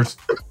Pilsners.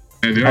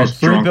 Yeah, dude, I had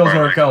 3 drunk Pilsner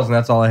Friday. Kells, and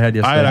that's all I had I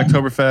yesterday. had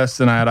Oktoberfest,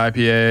 and I had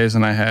IPAs,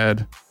 and I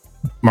had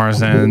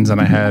Marzens,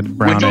 and I had When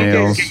brown did you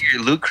ales. guys get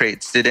your loot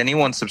crates? Did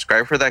anyone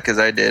subscribe for that? Because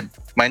I did.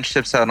 Mine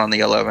ships out on the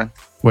 11th.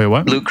 Wait,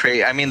 what? Loot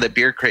crate. I mean the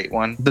beer crate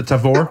one. The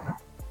Tavor.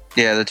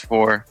 Yeah, the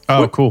 4.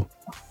 Oh, cool.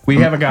 We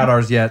haven't got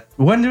ours yet.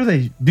 When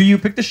do you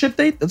pick the ship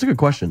date? That's a good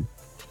question.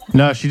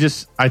 No,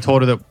 I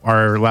told her that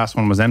our last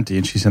one was empty,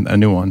 and she sent a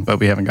new one, but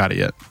we haven't got it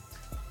yet.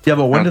 Yeah,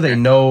 but when do Okay. they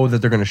know that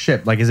they're going to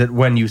ship? Like, is it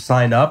when you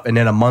sign up and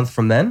then a month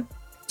from then?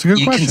 It's a good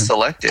You question. can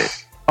select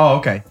it. Oh,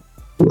 okay.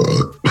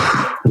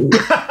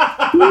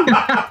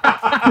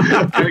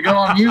 Gotta go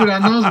on mute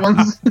on those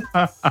ones.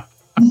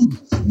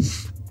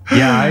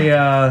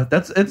 Yeah,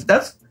 that's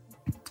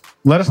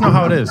Let us know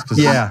how it is. 'Cause-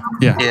 yeah.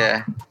 Yeah.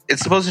 Yeah,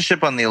 it's supposed to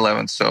ship on the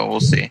 11th, so we'll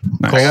see.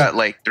 Nice. I got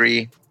like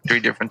three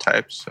different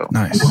types. So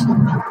Nice.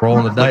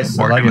 Rolling the dice.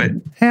 I like it.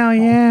 Hell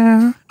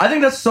yeah. I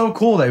think that's so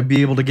cool that we'd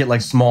be able to get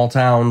like small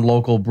town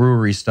local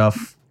brewery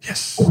stuff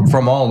Yes.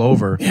 from all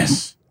over.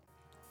 Yes.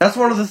 That's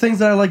one of the things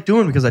that I like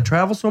doing because I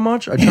travel so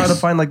much. I try to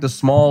find like the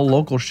small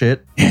local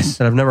shit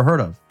that I've never heard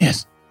of.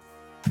 Yes.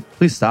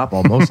 Please stop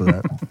all most of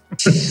that.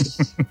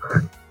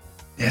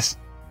 Yes.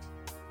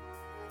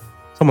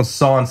 Someone's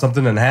sawing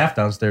something in half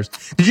downstairs.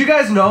 Did you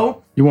guys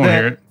know You won't that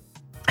hear it.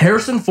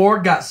 Harrison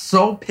Ford got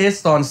so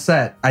pissed on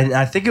set,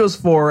 I think it was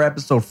for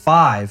episode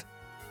 5,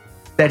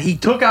 that he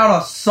took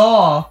out a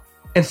saw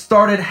and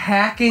started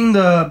hacking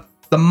the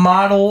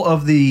model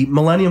of the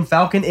Millennium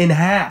Falcon in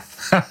half.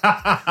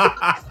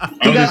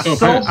 He got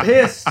so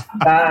pissed.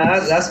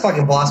 That's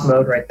fucking boss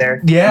mode right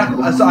there.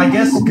 Yeah, so I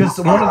guess because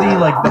one of the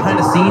like behind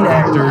the scene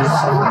actors,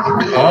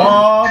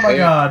 oh my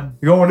god,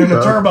 going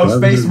into turbo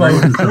space mode,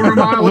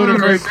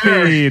 Ludicrous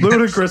speed.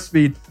 ludicrous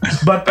speed.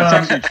 But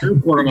That's actually true,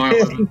 quarter mile.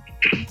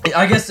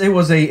 I guess it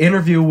was a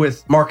interview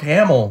with Mark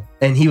Hamill,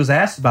 and he was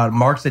asked about it.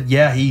 Mark said,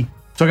 yeah, he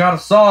took out a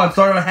saw and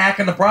started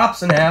hacking the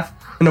props in half,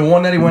 and the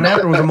one that he went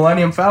after was a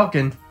Millennium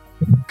Falcon.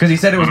 Because he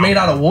said it was made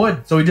out of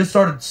wood, so he just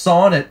started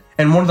sawing it.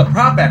 And one of the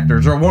prop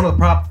actors, or one of the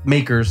prop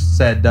makers,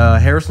 said,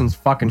 Harrison's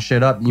fucking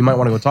shit up. You might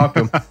want to go talk to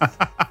him.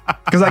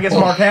 Because I guess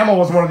Mark Hamill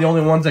was one of the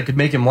only ones that could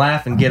make him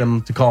laugh and get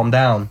him to calm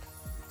down.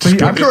 So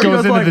I'm sure he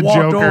Goes just into like the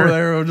walked Joker. over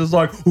there and just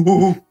like,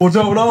 ooh, what's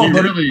going on,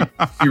 buddy?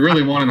 He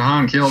really wanted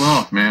Han killed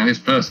off, man. He's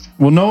pissed.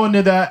 Well, no one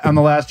did that on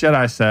The Last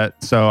Jedi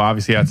set, so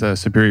obviously that's a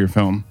superior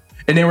film.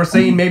 And they were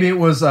saying maybe it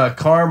was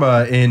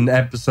Karma in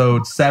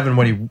episode 7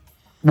 when he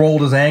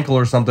rolled his ankle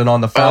or something on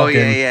the Falcon. Oh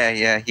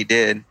yeah, he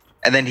did.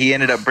 And then he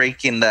ended up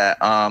breaking the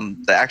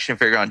action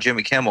figure on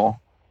Jimmy Kimmel.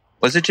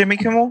 Was it Jimmy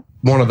Kimmel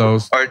One of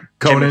those. or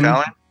Conan. Jimmy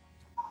Fallon?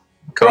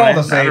 They're all the I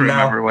don't same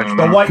now. remember which The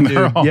one. white They're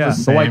dude. all Yeah,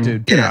 the the white same.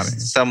 dude. Get Yeah, out of here.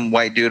 some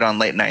white dude on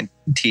late night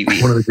TV.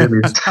 One of the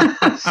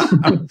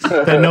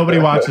Jimmys. That nobody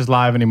watches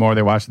live anymore.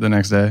 They watch it the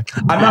next day.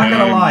 I'm not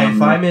going to lie.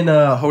 If I'm in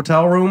a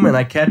hotel room and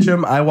I catch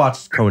him, I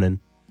watch Conan.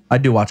 I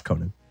do watch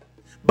Conan.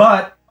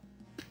 But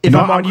if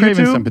I'm on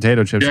craving some YouTube,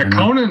 potato chips. Yeah, right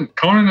now.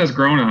 Conan has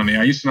grown on me.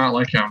 I used to not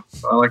like him.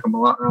 I like him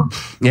a lot now.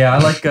 yeah, I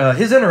like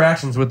his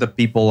interactions with the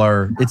people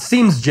it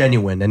seems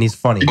genuine and he's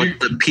funny. With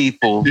the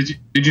people.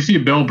 Did you see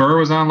Bill Burr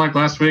was on like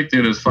last week?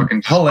 Dude, it was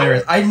fucking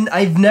Hilarious.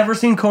 I've never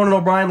seen Conan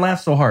O'Brien laugh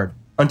so hard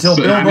until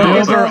So- Bill I Burr know,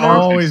 was Bill Burr on there.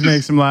 always It's just-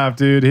 makes him laugh,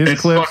 dude. His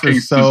it's clips are fucking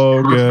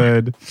so just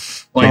good.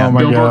 Like Oh my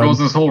Bill Burr God. goes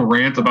this whole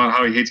rant about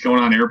how he hates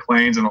going on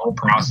airplanes and the whole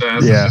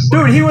process. Yeah. It's just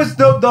Dude, he was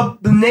the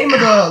name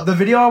of the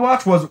video I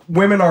watched was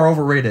 "Women Are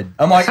Overrated."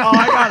 I'm like, oh,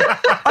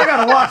 I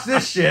gotta watch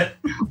this shit.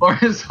 or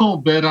his whole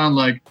bit on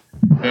like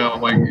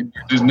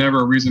there's never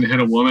a reason to hit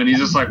a woman. He's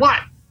just like, what?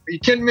 Are you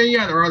kidding me?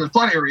 Yeah, there are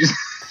plenty of reasons.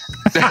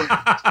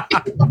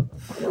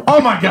 Oh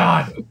my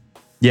god.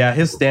 Yeah,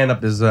 his stand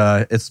up is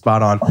it's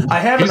spot on. I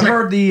haven't He's like-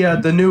 heard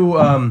the new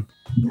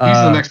He's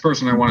the next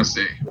person I want to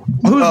see.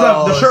 who's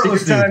the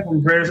shirtless Secret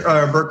dude?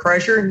 Time from Burt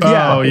Kreischer.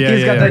 Yeah, Oh, yeah,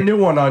 he's got yeah. that new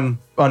one on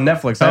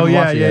Netflix. I Oh haven't yeah,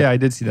 watched it yeah, yet. yeah. I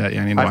did see that.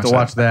 Yeah, I need I have to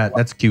watch that.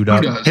 That's queued Who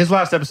up. does? His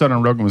last episode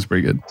on Rogan was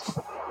pretty good.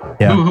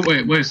 Yeah.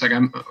 Wait a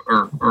second.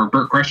 Or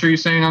Burt Kreischer, you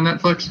saying on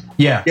Netflix?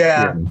 Yeah.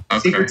 Yeah. Okay.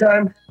 Secret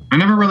Time. I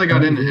never really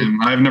got into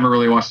him. I've never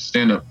really watched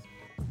stand up.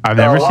 I've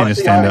never seen a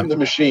stand I'm up. the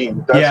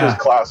Machine. That's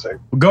his classic.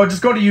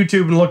 Just go to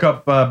YouTube and look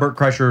up Burt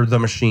Kreischer, The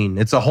Machine.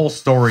 It's a whole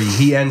story.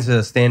 He ends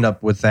a stand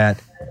up with that,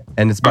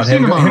 and it's about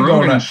him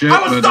going. I was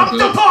stop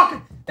still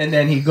talking, and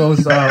then he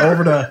goes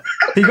over to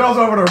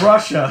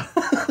Russia,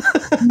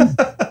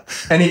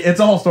 and it's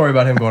a whole story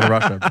about him going to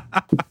Russia.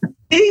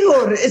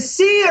 Igor, it's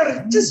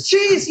here. Just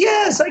cheese.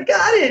 Yes, I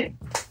got it.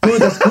 Ooh,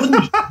 that's good.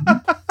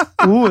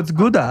 Ooh, it's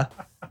good.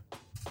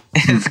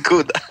 It's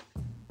good.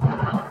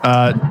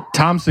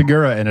 Tom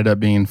Segura ended up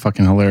being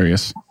fucking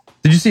hilarious.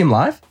 Did you see him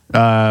live?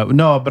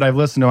 No, but I've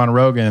listened to him on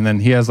Rogan, and then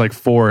he has like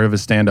 4 of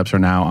his stand-ups are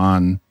now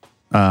on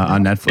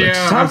Netflix.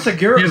 Yeah, Tom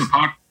Segura. He's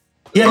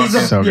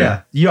So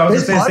good.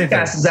 His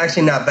podcast is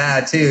actually not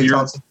bad too.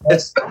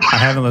 I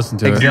haven't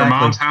listened to it. Your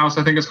Mom's House,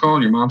 I think it's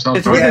called. Your Mom's House.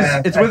 It's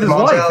with his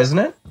wife, isn't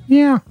it?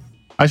 Yeah.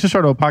 I should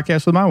start a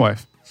podcast with my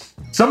wife.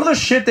 Some of the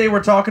shit they were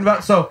talking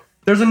about. So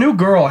there's a new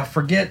girl. I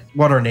forget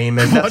what her name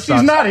is. Well,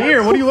 she's not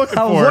here. What are you looking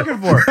for? I was looking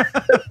for her.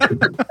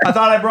 I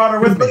thought I brought her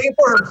with me. Looking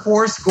for her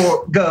Force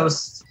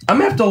ghost. I'm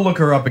gonna have to look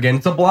her up again.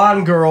 It's a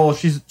blonde girl.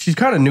 She's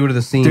kind of new to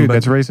the scene. Dude, but,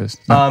 that's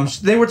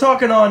racist. They were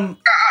talking on.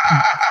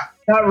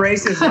 Not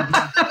racist.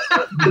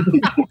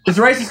 It's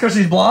racist because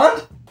she's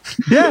blonde?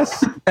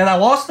 Yes. And I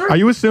lost her? Are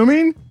you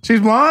assuming she's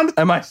blonde?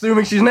 Am I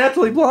assuming she's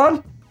naturally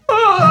blonde?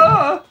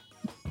 Ah!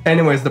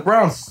 Anyways, the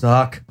Browns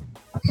suck.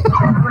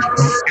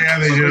 Yeah,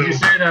 they do. You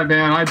say that,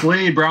 man. I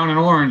bleed brown and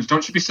orange.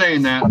 Don't you be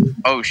saying that.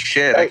 Oh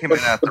shit! I came in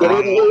at the They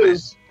wrong didn't moment.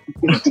 lose.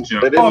 They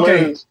didn't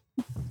Okay. lose.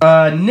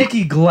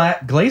 Nikki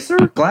Glasser?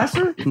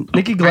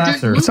 Nikki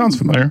Glasser. That sounds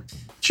familiar.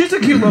 She's a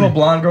cute little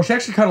blonde girl. She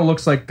actually kind of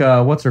looks like,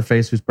 what's her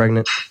face, who's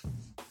pregnant?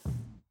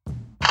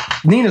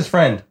 Nina's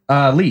friend,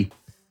 Lee.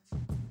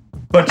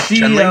 But she,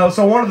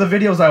 so one of the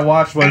videos I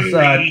watched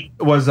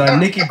was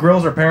Nikki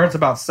grills her parents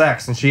about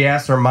sex, and she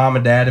asked her mom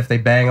and dad if they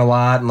bang a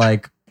lot, and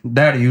like,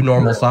 Dad, are you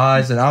normal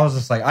size? And I was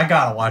just like, I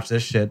gotta watch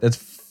this shit. It's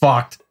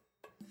fucked.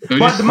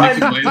 But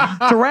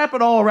to wrap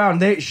it all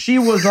around, she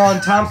was on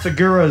Tom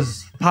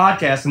Segura's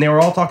podcast, and they were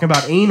all talking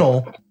about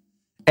anal.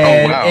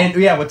 And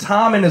yeah, with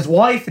Tom and his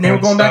wife, and they were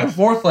going back and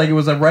forth like it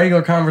was a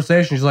regular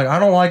conversation. She's like, I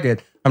don't like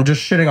it. I'm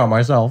just shitting on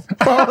myself.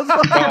 I was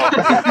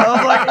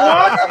like,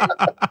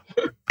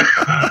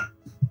 what?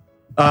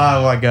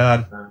 Oh my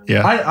god!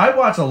 Yeah, I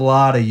watch a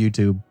lot of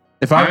YouTube.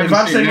 If I'm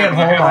sitting at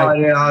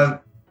home,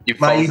 you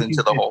fall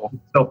into the hole.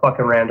 So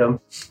fucking random.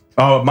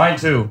 Oh, mine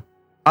too.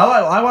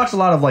 I watch a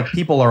lot of like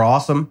People Are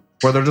Awesome,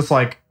 where they're just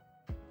like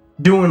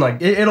doing like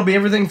it'll be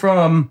everything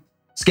from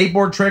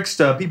skateboard tricks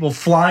to people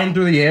flying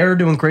through the air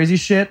doing crazy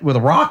shit with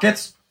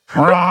rockets.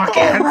 Mine's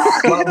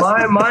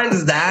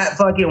that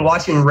fucking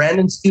watching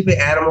random stupid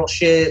animal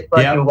shit,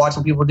 fucking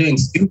watching people doing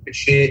stupid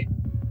shit.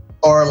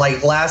 Or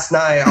like last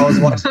night, I was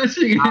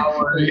watching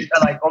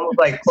almost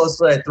like close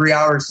to a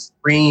 3-hour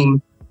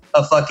stream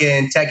of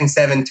fucking Tekken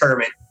 7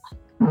 tournament.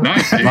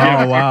 Nice.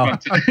 Oh wow,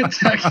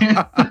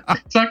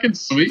 Tekken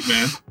sweet,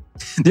 man.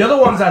 The other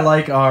ones I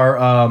like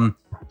are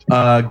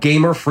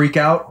gamer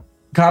freakout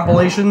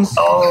compilations.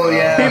 Oh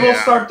yeah, people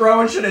start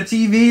throwing shit at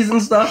TVs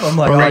and stuff. I'm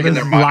like, or like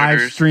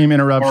live stream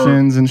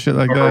interruptions and shit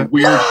like that.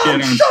 Weird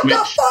shit on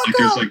Twitch. Like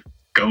there's like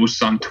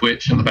ghosts on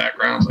Twitch in the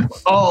background. Like,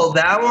 oh,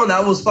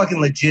 that was fucking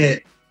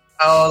legit.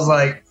 I was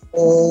like,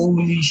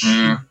 holy shit.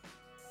 yeah.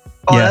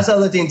 Oh, that's the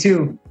other thing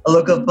too. I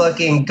look up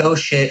fucking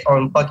ghost shit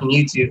on fucking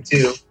YouTube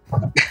too.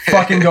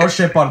 Fucking ghost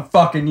shit on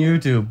fucking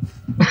YouTube.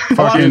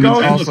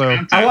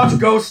 I watch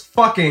ghost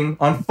fucking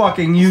on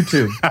fucking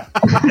YouTube.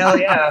 Hell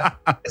yeah.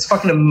 It's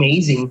fucking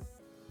amazing.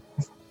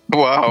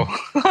 Wow.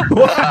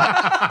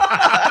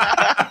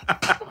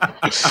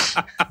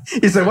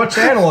 He said, what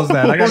channel is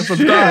that? I got to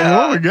subscribe.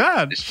 Oh my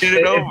god. Shoot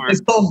it over. It's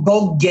called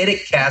Go Get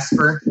It,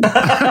 Casper. Dude,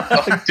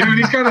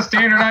 he's got a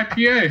standard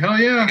IPA. Hell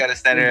yeah. You got a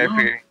standard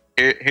IPA.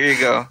 Here you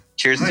go.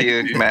 Cheers to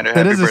you, Commander.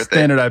 That Happy is a birthday.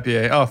 standard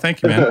IPA. Oh,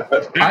 thank you, man.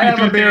 I have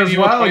a beer as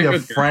well, you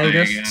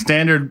Frangus.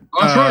 Standard.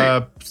 Oh, that's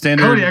right.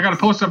 Standard. Cody, I got to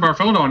post up our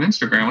photo on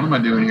Instagram. What am I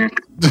doing here?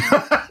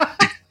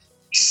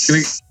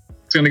 It's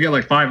gonna get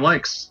like 5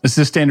 likes. This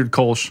is standard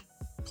Kolsch.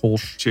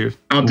 Cheers.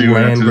 I'll do it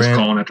after this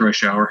call and after I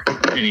shower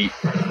and eat.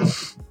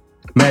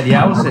 Man,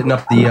 yeah, I was hitting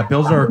up the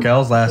Pilsner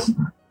Urquell's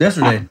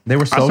yesterday. They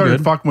were so I started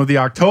good. fucking with the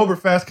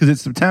Oktoberfest because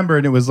it's September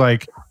and it was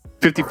like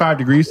 55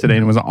 degrees today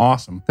and it was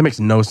awesome. That makes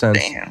no sense.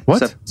 Damn.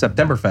 What?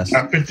 Septemberfest.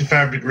 Not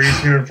 55 degrees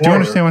here in Florida. Do you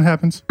understand what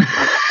happens?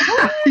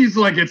 He's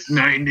like, it's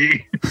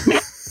 90.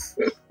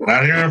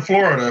 Not here in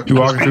Florida. You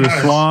walking through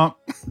the swamp.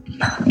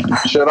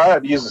 Shit, I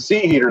had to use the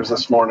seat heaters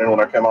this morning when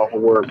I came off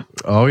of work.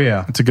 Oh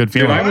yeah, it's a good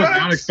Dude, feeling. I was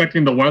not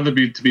expecting the weather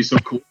to be so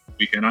cool this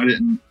weekend. I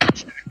didn't.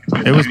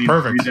 It was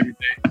perfect.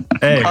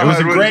 Hey, it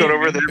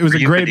was a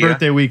great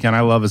birthday weekend.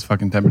 I love his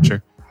fucking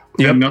temperature.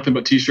 You have nothing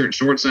but t-shirt and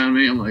shorts on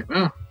me. I'm like,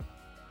 oh.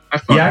 I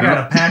got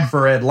a pack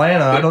for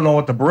Atlanta. I don't know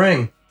what to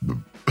bring.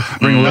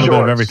 Bring a little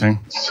bit of everything.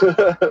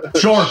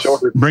 Shorts.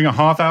 Bring a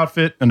Hoth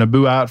outfit, an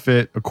Naboo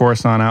outfit, a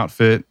Coruscant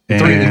outfit,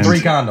 and three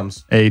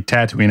condoms. A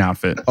Tatooine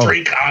outfit.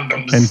 3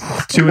 condoms. And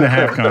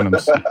 2.5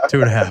 condoms.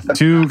 2.5.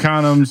 2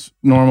 condoms,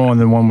 normal, and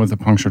then one with a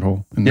punctured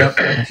hole. Yep.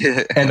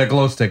 And a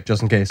glow stick,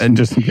 just in case. And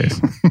just in case.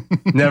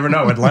 Never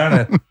know.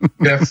 Atlanta.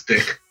 Death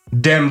stick.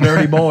 Damn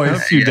dirty boys. A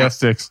few death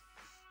sticks.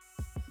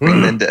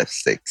 And death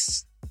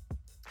sticks.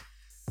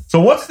 So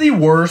what's the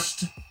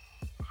worst...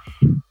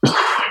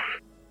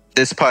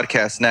 This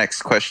podcast,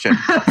 next question.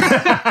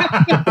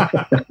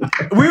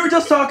 We were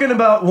just talking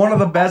about one of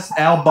the best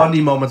Al Bundy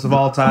moments of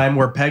all time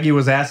where Peggy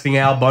was asking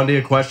Al Bundy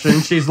a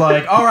question. She's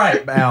like, all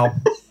right, Al,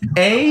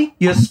 A,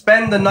 you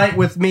spend the night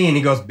with me. And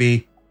he goes,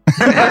 B.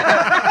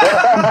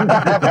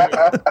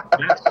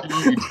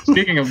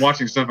 Speaking of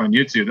watching stuff on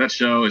YouTube, that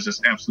show is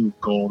just absolute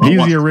gold.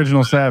 He's the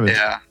original Savage.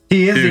 Yeah.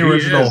 He is the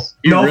original.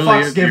 No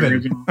fucks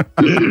given.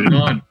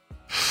 None.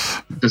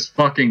 Just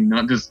fucking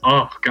not just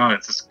oh god,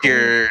 it's just cool.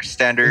 Your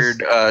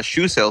standard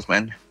shoe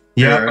salesman.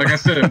 Yeah, like I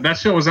said, if that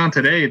show was on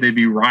today, they'd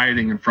be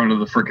rioting in front of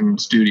the freaking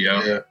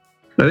studio. Yeah.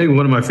 I think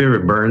one of my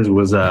favorite burns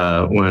was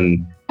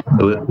when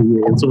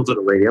he insulted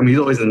a lady. I mean, he's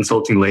always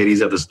insulting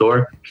ladies at the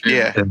store.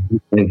 Yeah.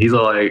 And he's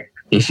all like,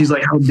 and she's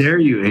like, how dare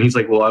you? And he's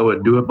like, well, I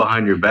would do it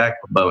behind your back,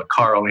 but a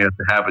car only has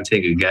to have a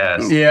tank of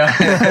gas. Yeah.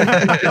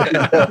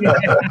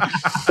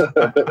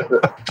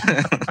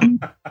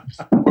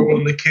 Or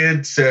when the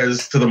kid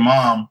says to the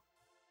mom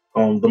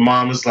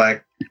is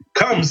like,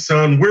 come,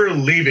 son, we're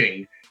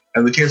leaving.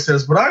 And the kid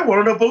says, but I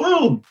wanted a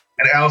balloon.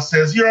 And Al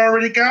says, you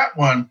already got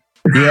one.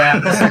 Yeah.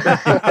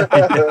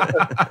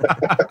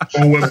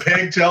 Or when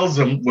Peg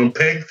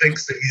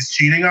thinks that he's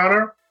cheating on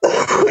her,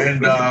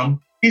 and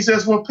he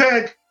says, well,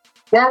 Peg,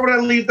 why would I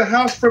leave the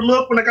house for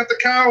milk when I got the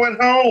cow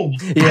at home?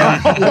 Yeah.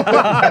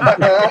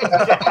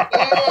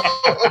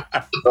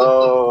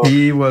 Oh.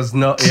 He was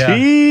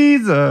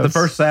Jesus. The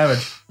first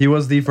Savage. He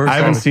was the first. I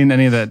haven't Savage. seen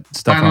any of that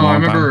stuff. I know. I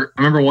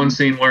remember one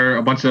scene where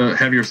a bunch of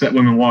heavier set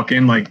women walk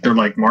in, like they're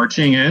like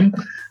marching in,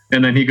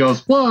 and then he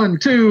goes 1,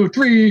 2,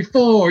 3,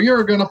 4.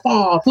 You're gonna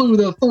fall through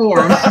the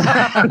door.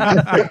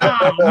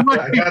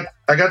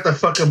 I got the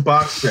fucking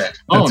box set.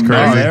 That's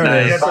crazy.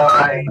 I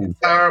got the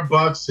entire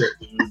box set,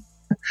 dude.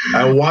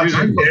 I watch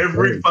it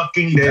every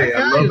fucking day.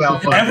 I love Al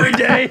Bundy. Every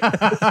day.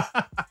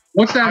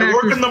 What's that? I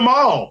work in the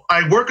mall.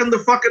 I work in the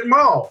fucking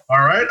mall.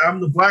 All right, I'm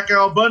the Black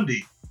Al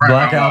Bundy.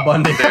 Black Al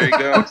Bundy. There you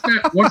go.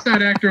 What's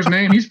that actor's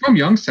name? He's from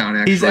Youngstown,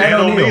 actually. He's Ed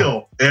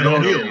O'Neill. Ed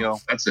O'Neill.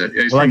 That's it.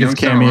 Yeah, he's like from his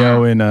Youngstown,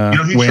 cameo in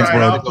he Wayne's tried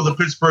World. out for the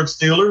Pittsburgh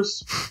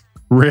Steelers.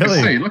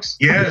 Really?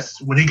 Yes,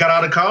 when he got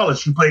out of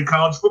college, he played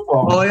college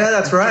football. Oh yeah,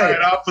 that's right. He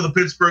tried out for the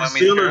Pittsburgh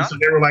Steelers,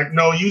 and they were like,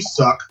 "No, you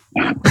suck."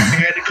 He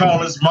had to call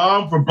his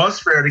mom for bus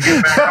fare to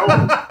get back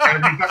home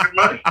and he fucking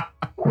money.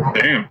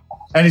 Damn.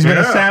 And he's been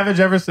a Savage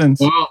ever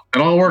since. Well,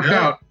 it all worked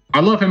out.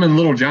 I love him in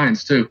Little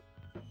Giants too.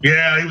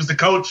 Yeah, he was the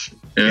coach.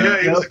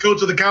 Yeah, he was the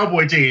coach of the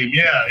Cowboy team.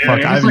 Yeah.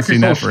 Fuck, I haven't like seen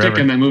his that whole forever.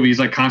 shtick in that movie. He's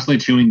like constantly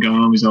chewing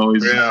gum. He's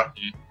always Yeah.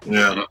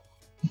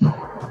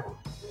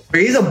 But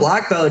he's a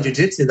black belt in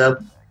jiu-jitsu though.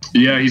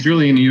 Yeah, he's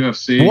really in the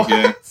UFC. What?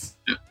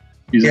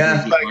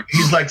 Yeah.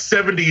 He's like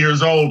 70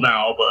 years old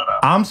now, but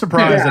I'm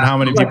surprised at how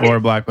many people are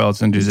black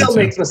belts in He still jiu-jitsu.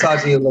 makes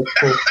misogyny look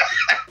cool.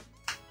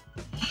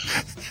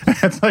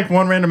 That's like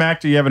one random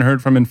actor you haven't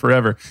heard from in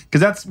forever. Because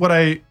that's what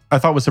I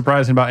thought was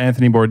surprising about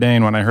Anthony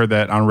Bourdain when I heard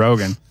that on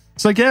Rogan.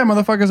 It's like, yeah,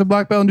 motherfucker's a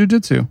black belt in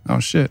jiu-jitsu. Oh,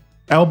 shit.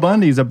 Al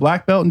Bundy's a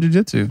black belt in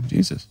jiu-jitsu.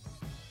 Jesus.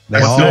 I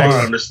still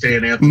don't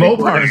understand Anthony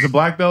Mopar is Bourdain. a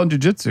black belt in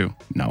jiu-jitsu.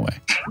 No way.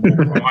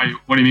 Why,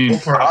 what do you mean?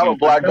 I'm a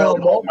black belt.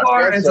 No,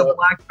 Mopar is a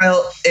black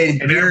belt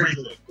in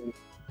everything.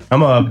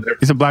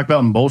 He's a black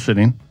belt in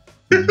bullshitting.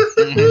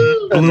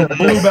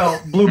 blue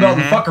belt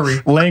in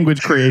fuckery.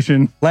 Language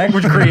creation.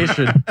 Language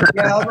creation.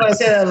 Yeah, I was going to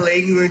say that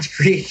language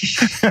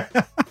creation.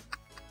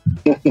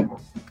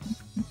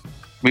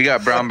 We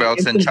got brown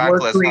belts and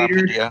chocolates.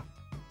 Yeah.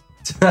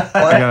 I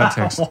got a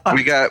text.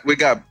 We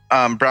got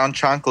brown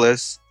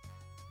chocolates.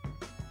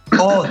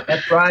 Oh,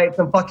 that's right.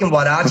 Some fucking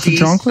huaraches.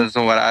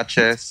 Some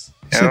huaraches.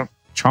 Yeah.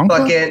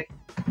 Fucking.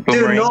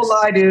 Dude, no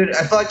lie, dude.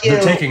 I fucking.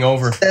 They're taking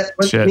over.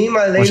 Me and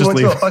my lady went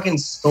to a fucking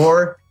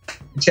store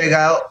to check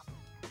out,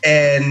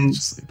 and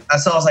I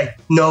was like,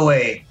 no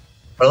way.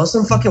 Are those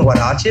some fucking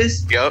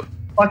huaraches? Yep.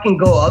 Fucking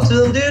go up to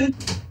them, dude.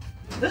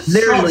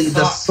 Literally,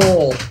 the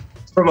sole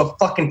from a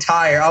fucking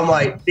tire. I'm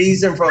like,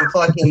 these are from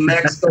fucking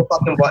Mexico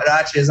fucking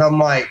huaraches. I'm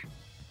like,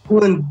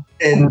 who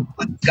in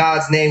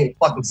God's name will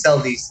fucking sell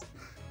these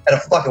at a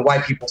fucking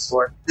white people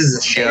store? This is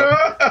a shame.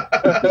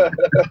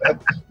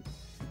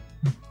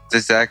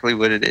 That's exactly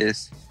what it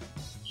is.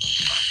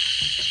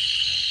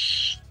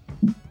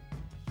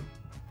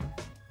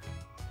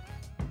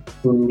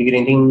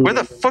 Where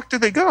the fuck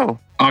did they go?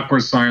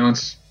 Awkward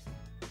silence.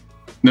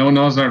 No one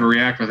knows how to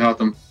react without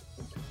them.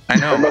 I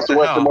know. They must have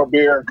went for more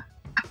beer.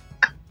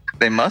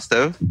 They must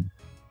have.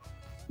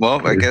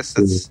 Well, I guess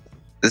this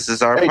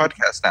is our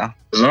podcast now.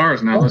 It's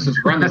ours now.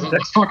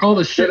 Let's talk all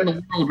the shit in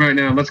the world right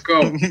now. Let's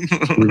go.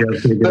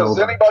 Does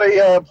anybody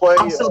play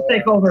I'll still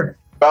take over.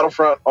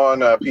 Battlefront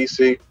on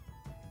PC?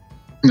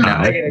 No,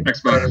 No.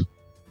 Xbox.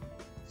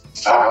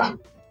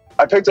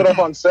 I picked it up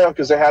on sale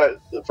because they had it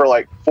for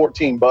like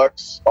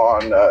 $14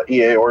 on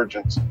EA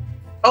Origins.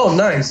 Oh,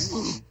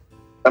 nice.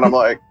 And I'm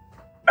like,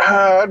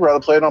 I'd rather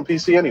play it on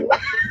PC anyway.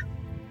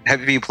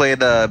 Have you played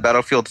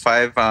Battlefield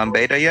 5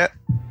 beta yet?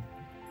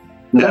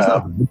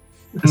 No.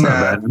 It's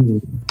not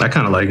bad. I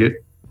kind of like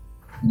it.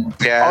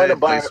 Yeah, I ended up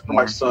buying it for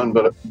my son,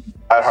 but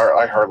I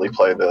hardly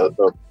play the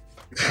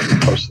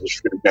most of the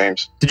shooter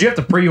games. Did you have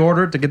to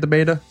pre-order it to get the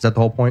beta? Is that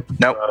the whole point?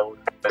 Nope.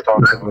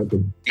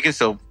 You can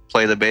still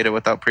play the beta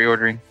without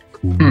pre-ordering.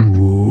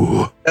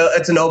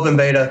 It's an open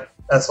beta.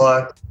 That's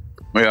why.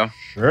 Yeah.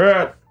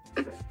 Sure.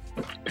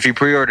 If you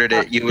pre-ordered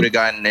it, you would have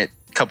gotten it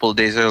a couple of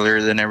days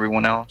earlier than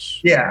everyone else.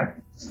 Yeah.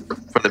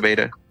 For the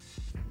beta.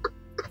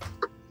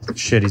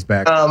 Shit, he's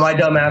back. My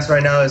dumb ass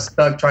right now is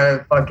stuck trying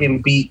to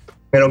fucking beat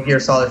Metal Gear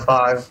Solid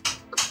 5.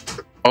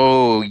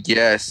 Oh,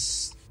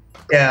 yes.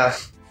 Yeah.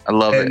 I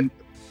love it.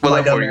 What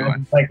level are you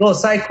on? Like, little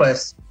side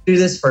quests. Do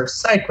this first.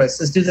 Side quests.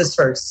 Let's do this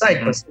first.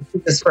 Side quests. Let's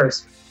do this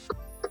first.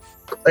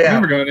 But yeah. I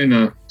never got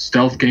into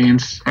stealth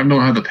games. I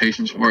don't have the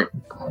patience for it.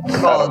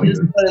 Oh,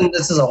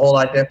 this is a whole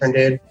lot different,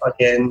 dude.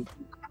 Fucking.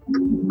 I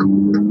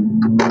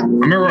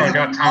remember I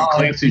got Tom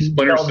Clancy's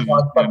Splinter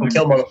Cell. Fucking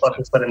kill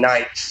motherfuckers for the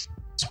night.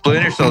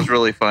 Splinter Cell is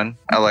really fun.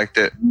 I liked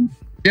it.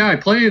 Yeah, I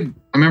played.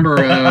 I remember.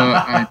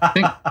 I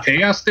think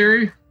Chaos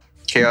Theory.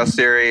 Chaos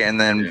Theory,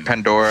 and then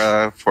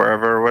Pandora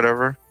Forever or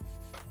whatever.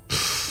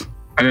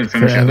 I didn't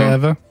finish it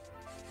though.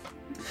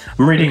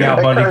 I'm reading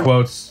Al Bundy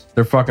quotes.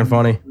 They're fucking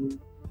funny.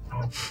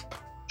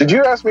 Did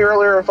you ask me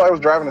earlier if I was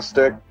driving a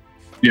stick?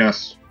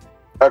 Yes.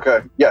 Okay.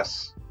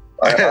 Yes.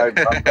 I'm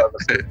driving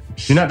a stick.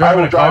 You're not driving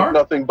I will a car? drive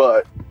nothing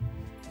but.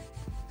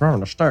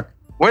 Driving a stick.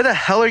 Where the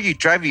hell are you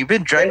driving? You've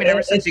been driving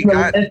ever since you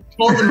got on.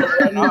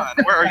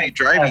 Where are you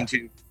driving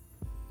to?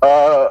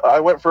 I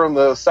went from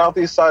the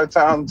southeast side of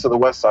town to the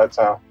west side of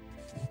town.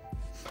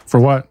 For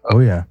what? Oh,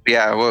 yeah.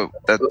 Yeah, well,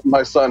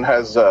 my son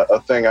has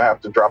a thing I have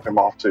to drop him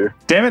off to.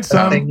 Damn it,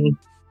 son.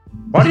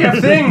 Why do you have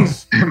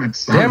things? Damn it,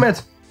 son. Damn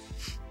it.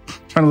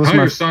 Trying to listen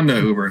Tell to your son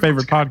to Uber. my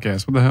favorite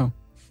podcast. What the hell?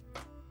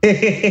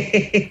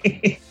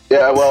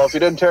 Yeah, well, if he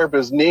didn't tear up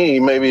his knee,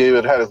 maybe he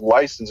would have had his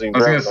licensing. I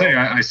was gonna say,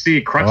 I see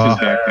crutches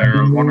back there.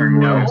 I was wondering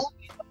why.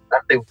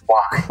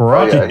 Why?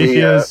 Crutches. Yeah, He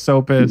is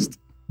so pissed.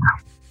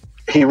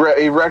 He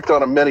wrecked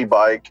on a mini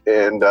bike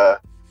and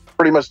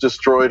pretty much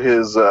destroyed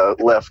his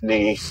left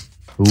knee.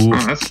 Ooh.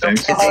 Oh, that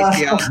stinks.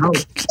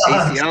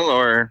 ACL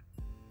or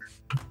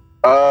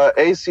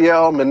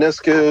ACL,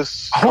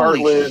 meniscus,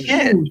 cartilage,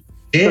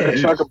 took a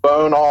chunk of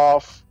bone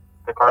off.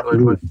 The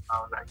cartilage was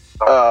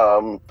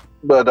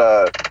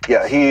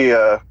Yeah, he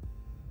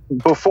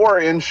before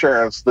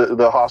insurance,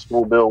 the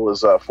hospital bill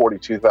was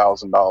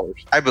 $42,000.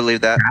 I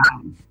believe that.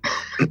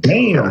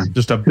 Damn.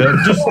 Just a bit.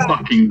 Just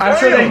fucking. I'm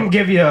sure they can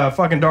give you a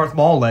fucking Darth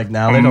Maul leg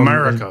now. They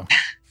America.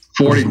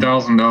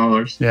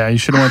 $40,000. Yeah, you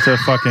should have went to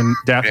fucking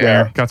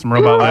Daphne. Got some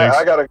robot legs.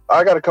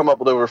 I gotta come up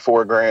with over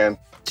 $4,000.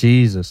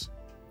 Jesus.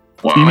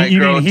 Wow. You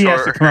mean he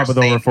has to come up with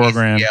over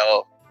 $4,000?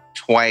 ACL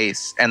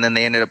twice, and then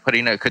they ended up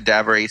putting a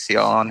cadaver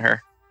ACL on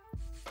her.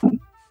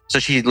 So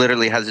she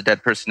literally has a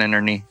dead person in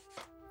her knee.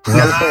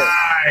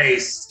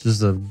 nice.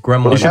 Just a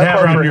gremlin. You should have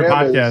her on your him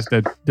podcast,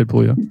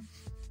 Deadpool.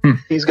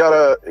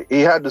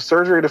 He had the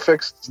surgery to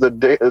fix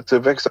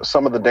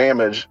some of the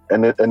damage,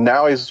 and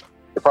now he's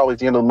probably at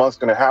the end of the month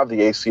going to have the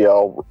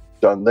ACL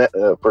done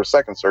for a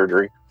second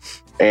surgery,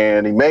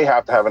 and he may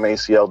have to have an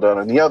ACL done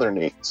in the other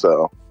knee.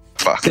 So,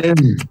 fuck. Damn.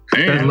 That's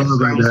love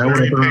right there. I would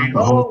have thought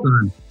the whole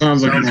time.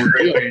 Sounds like it's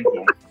really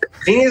painful.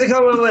 He needs to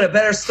come up with a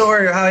better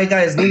story of how he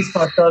got his knees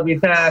fucked up. He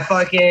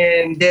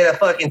fucking did a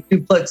fucking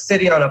suplex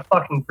city on a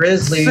fucking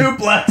grizzly.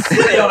 Suplex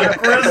city on a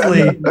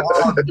grizzly.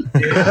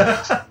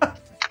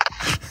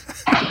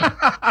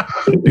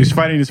 He's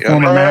fighting his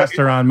former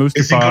master on Is he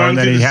Mustafar, going and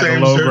then through he the had the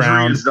same low surgery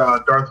ground. as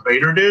Darth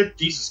Vader did?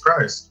 Jesus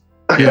Christ.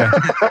 Yeah.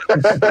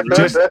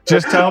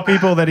 just tell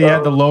people that he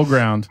had the low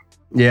ground.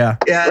 Yeah.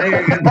 Yeah,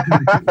 there you go.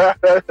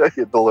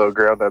 Hit the low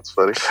ground. That's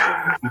funny.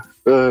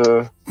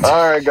 All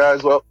right,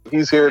 guys. Well,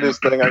 he's here. This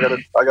thing. I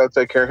gotta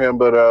take care of him.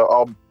 But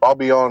I'll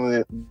be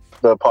on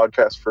the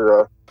podcast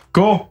for.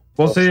 Cool.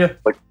 We'll see you.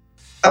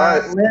 All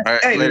right.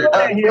 Hey, later.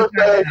 Happy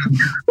birthday,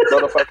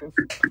 motherfucker.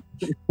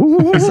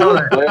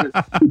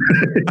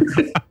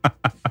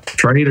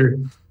 Traitor.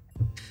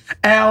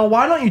 Al,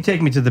 why don't you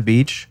take me to the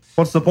beach?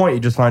 What's the point? You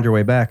just find your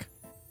way back.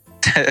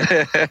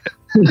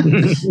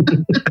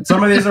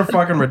 Some of these are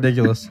fucking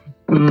ridiculous.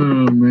 Oh,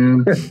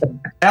 man.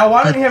 Al,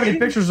 why don't you have any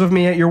pictures of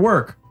me at your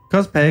work?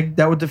 Because, Peg,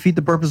 that would defeat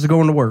the purpose of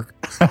going to work.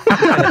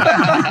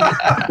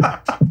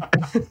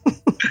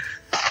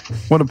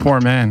 What a poor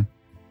man.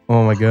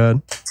 Oh, my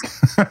God.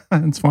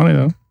 It's funny,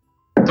 though.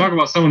 Talk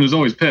about someone who's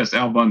always pissed.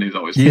 Al Bundy's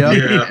always pissed.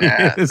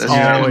 Yeah. It's Yeah,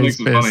 that always makes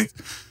it funny.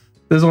 pissed.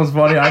 This one's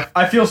funny.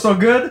 I feel so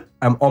good.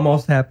 I'm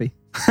almost happy.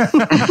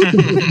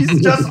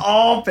 He's just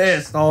all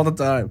pissed all the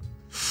time.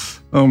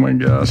 Oh, my I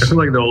gosh. feel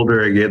like the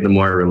older I get, the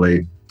more I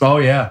relate. Oh,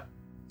 yeah.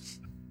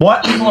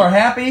 What? People are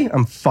happy?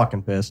 I'm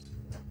fucking pissed.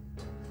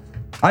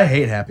 I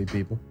hate happy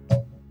people.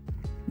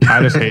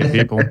 I just hate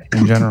people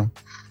in general.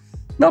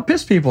 No,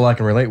 pissed people I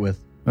can relate with.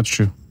 That's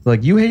true.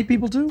 Like, you hate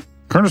people too?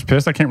 Kerner's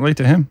pissed. I can't relate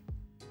to him.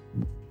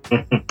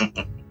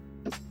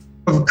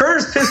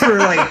 Curtis pissed for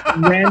like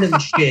random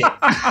shit.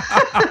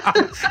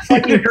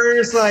 Fucking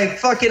Curtis, like,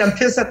 fucking, I'm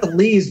pissed at the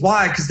leaves.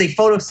 Why? Because they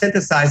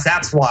photosynthesize.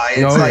 That's why.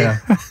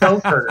 It's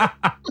so Curtis.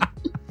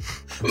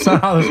 That's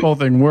not how this whole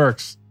thing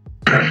works.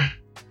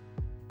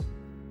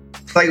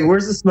 Like,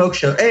 where's the smoke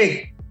show?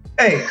 Hey,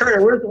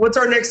 Curtis, what's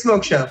our next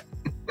smoke show?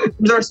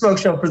 Who's our smoke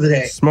show for the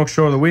day? Smoke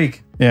show of the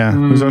week. Yeah.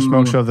 Who's our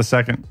smoke show of the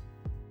second?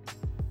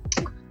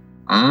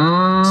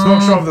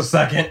 Smoke show of the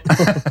second.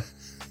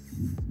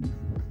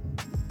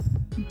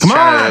 Come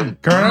on,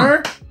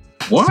 Kerner.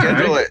 What?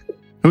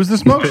 Who's the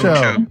smoke show?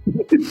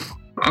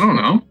 I don't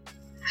know.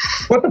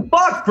 What the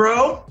fuck,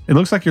 bro? It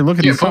looks like you're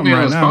looking You at put something me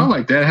on right a now. spot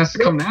like that. It has to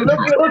come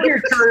naturally. Look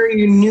here, Kerner,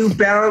 you New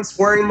Balance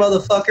wearing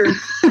motherfucker.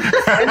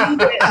 I need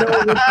to know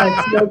what's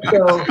my smoke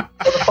show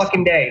for the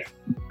fucking day.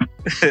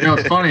 You know,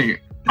 it's funny.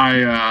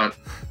 I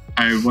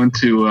went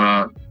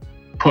to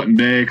Put-in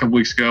Bay a couple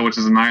weeks ago, which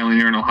is an island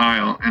here in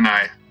Ohio, and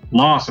I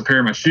lost a pair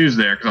of my shoes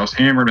there because I was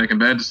hammered making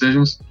bad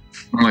decisions.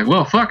 I'm like,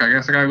 well, fuck, I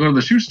guess I gotta go to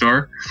the shoe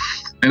store.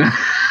 And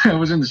I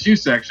was in the shoe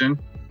section.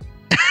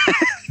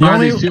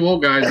 These two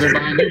old guys, they're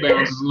buying New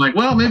Balances. I'm like,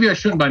 well, maybe I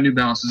shouldn't buy New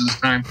Balances this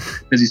time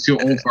because these two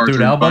old farts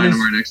Dude, are Al buying Bundy's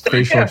them right next to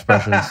me. facial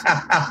expressions.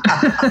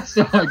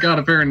 So I got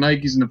a pair of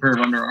Nikes and a pair of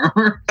Under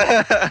Armour.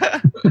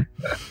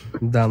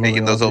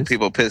 Making those old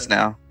people pissed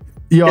now.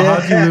 Yo,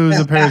 how'd you lose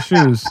a pair of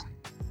shoes?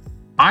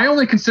 I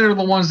only consider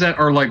the ones that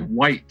are like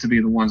white to be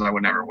the ones I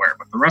would never wear,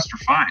 but the rest are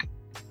fine.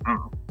 I don't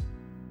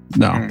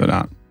know. No, they're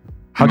not.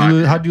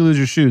 How'd you lose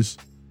your shoes?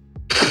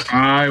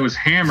 I was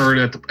hammered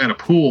at a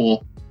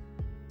pool,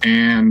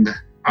 and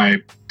I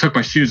took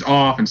my shoes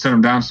off and set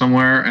them down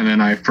somewhere, and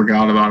then I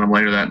forgot about them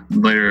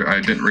later. I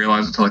didn't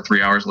realize until like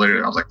 3 hours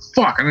later. I was like,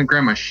 "Fuck! I didn't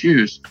grab my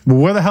shoes." Well,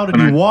 where the hell did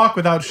you walk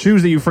without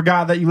shoes that you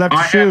forgot that you left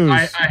your shoes?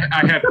 I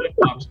had flip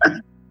flops.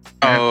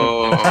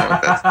 Oh,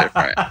 that's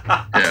different.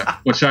 Yeah,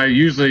 which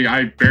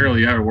I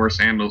barely ever wear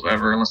sandals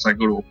ever unless I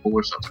go to a pool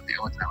or something. The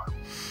only time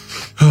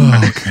I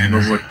think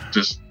sandals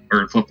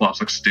or flip flops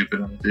look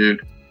stupid on a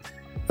dude.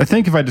 I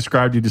think if I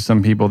described you to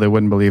some people, they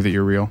wouldn't believe that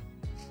you're real.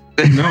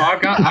 No,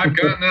 I've gotten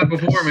that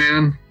before,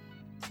 man.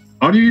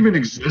 How do you even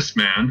exist,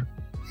 man?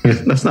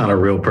 That's not a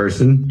real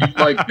person. You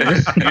like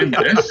this and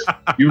this?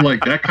 You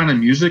like that kind of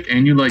music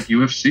and you like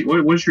UFC?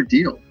 What is your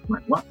deal?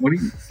 Like what? What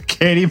do you?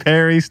 Katy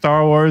Perry,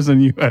 Star Wars,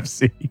 and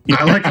UFC.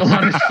 I like a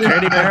lot of shit.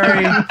 Katy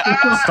Perry,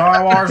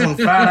 Star Wars, and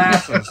fat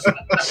asses.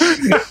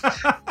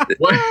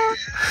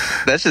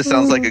 That just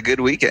sounds like a good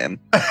weekend.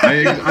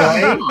 I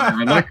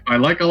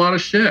like a lot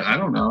of shit. I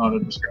don't know how to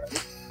describe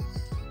it.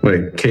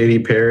 Wait, Katy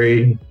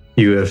Perry,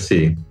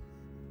 UFC.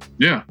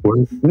 Yeah.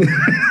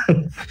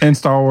 And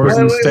Star Wars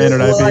and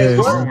standard IPAs.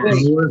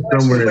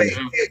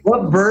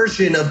 What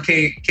version of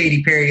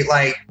Katy Perry?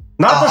 Like,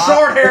 not the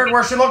short haired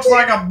where she looks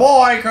like a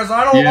boy, because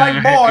I don't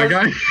like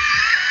boys.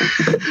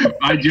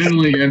 I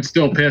genuinely am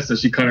still pissed that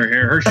she cut her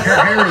hair. Her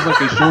hair is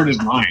like as short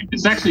as mine.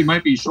 It actually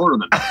might be shorter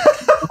than mine.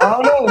 I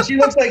don't know. She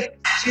looks like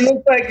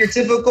your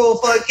typical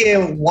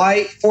fucking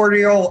white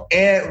 40-year-old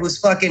aunt who's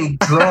fucking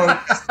drunk.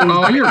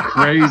 Oh, you're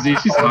crazy.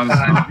 She's hot as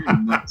hell. You're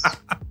nuts.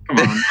 Come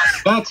on.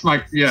 That's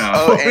my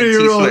Oh, and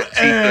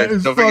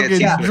T-Swift. Don't forget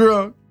T-Swift.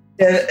 Drunk.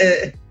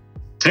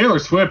 Taylor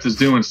Swift is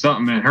doing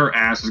something, man. Her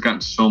ass has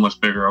gotten so much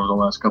bigger over the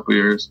last couple of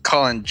years.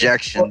 Call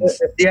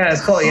injections. Yeah,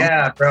 it's called,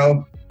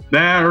 bro.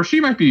 Nah, or she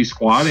might be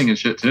squatting and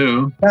shit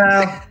too.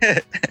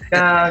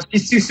 Nah,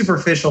 she's too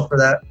superficial for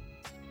that.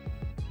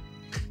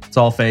 It's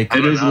all fake.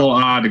 It is a little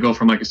odd to go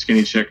from like a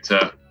skinny chick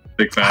to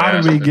big fat How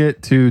ass. did we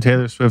get to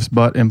Taylor Swift's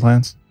butt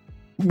implants?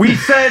 We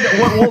said,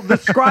 well,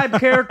 describe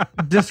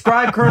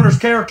Kerner's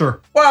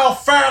character. Well,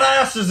 fat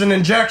asses and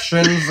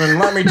injections, and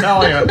let me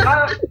tell you. All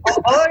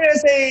I'm gonna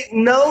say,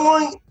 no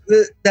one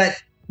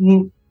that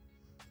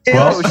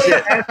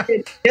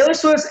Taylor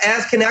Swift's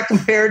ass cannot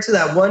compare to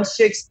that one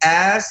chick's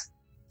ass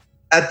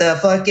at the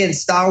fucking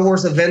Star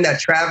Wars event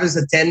that Travis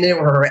attended,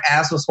 where her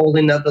ass was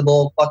holding up the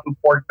little fucking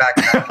pork back.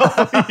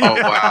 Oh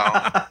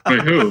wow!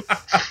 Wait, who?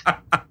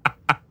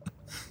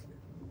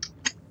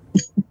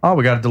 Oh,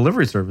 we got a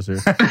delivery service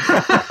here.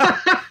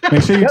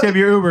 Make sure you tip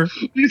your Uber.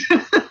 It's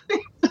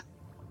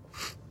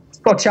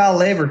called child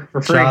labor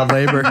for free. Child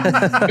labor.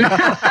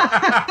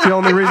 It's the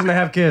only reason to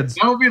have kids.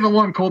 That would be the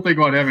one cool thing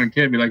about having a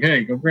kid. Be like,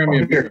 hey, go grab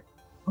me a beer.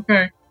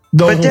 Okay.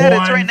 But Dad,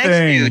 it's right next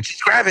to you.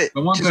 Just grab it.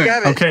 Just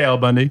grab it. Okay, Al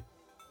Bundy.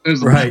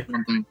 Right.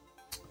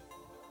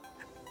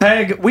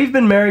 Peg, we've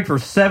been married for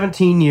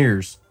 17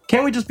 years.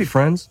 Can't we just be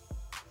friends?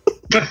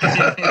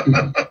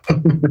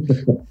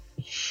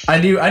 I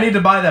need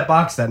to buy that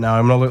box set now.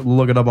 I'm gonna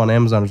look it up on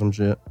Amazon or some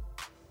shit.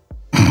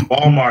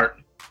 Walmart.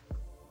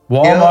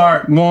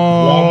 Walmart.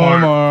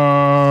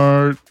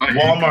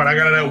 I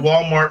got it at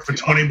Walmart for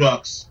 $20.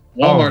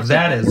 Walmart.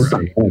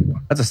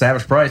 That's a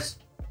savage price.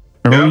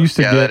 Remember we used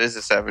to get that is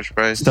a savage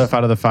price. stuff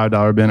out of the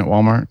 $5 bin at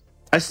Walmart?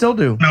 I still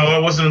do. No,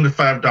 it wasn't in the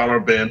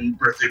 $5 bin,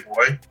 birthday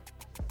boy.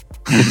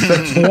 It's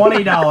the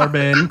 $20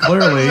 bin,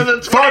 clearly.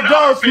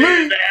 $5 for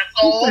me.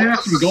 have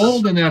some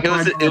gold in that.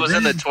 It was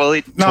in the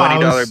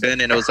 $20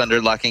 bin and it was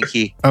under lock and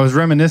key. I was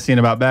reminiscing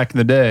about back in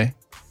the day.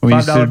 We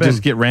used to $5 bin.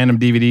 just get random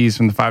DVDs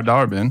from the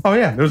 $5 bin. Oh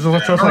yeah, there's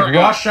like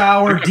Rush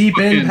Hour, Deep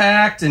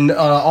Impact, and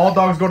All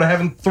Dogs Go to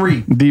Heaven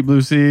 3. Deep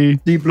Blue Sea.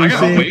 Deep Blue Sea.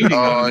 At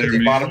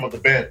the bottom of the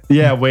bin.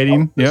 Yeah,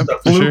 Waiting. Yep.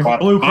 For sure.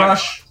 Blue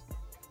Crush.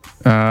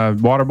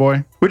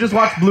 Waterboy. We just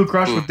watched Blue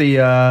Crush with the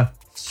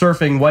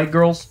surfing white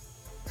girls.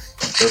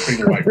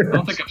 Surfing white girls. I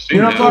don't think I've seen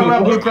You know what that. I'm talking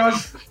about, Blue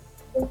Crush?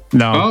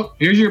 No. Oh,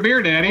 here's your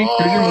beer, Daddy.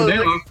 Here's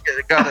your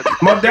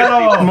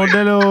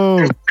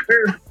Modelo.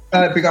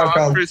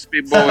 Modelo.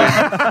 Crispy boy.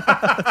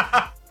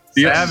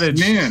 Savage.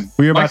 Man.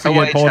 We were about Like to a get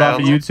white pulled off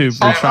of child. YouTube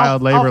for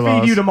child labor I'll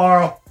laws. feed you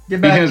tomorrow. Get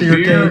He back has to your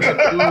beer cage.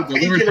 and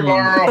food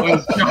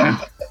delivered to him.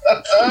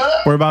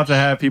 We're about to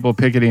have people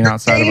picketing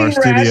outside of our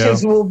Dating studio.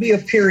 rashes will be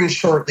appearing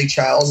shortly,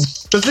 child.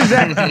 That's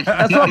exactly.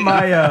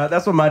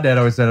 That's what my dad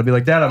always said. I'd be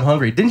like, Dad, I'm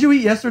hungry. Didn't you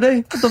eat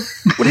yesterday?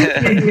 What do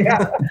you?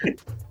 Yeah.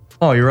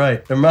 Oh, you're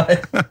right. Never mind.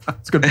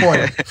 That's a good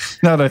point.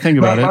 Now that I think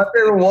about My it,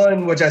 favorite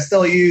one, which I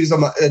still use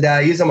on that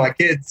I use on my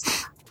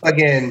kids,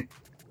 again,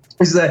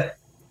 is that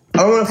I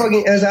don't want to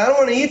I don't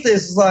want to eat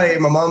this. It's like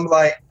my mom,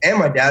 like, and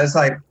my dad is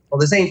like, well,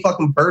 this ain't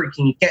fucking Burger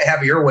King. You can't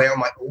have it your way. I'm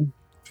like, ooh.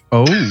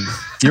 Oh,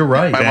 you're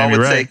right. My mom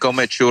would say, "Come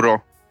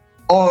churro."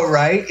 All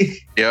right.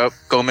 Yep,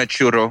 come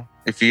churro.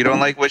 If you don't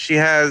like what she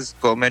has,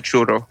 come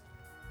churro. What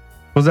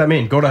does that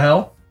mean? Go to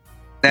hell?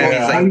 That Yeah.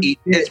 means like eat.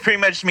 It pretty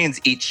much means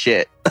eat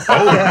shit.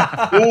 Oh,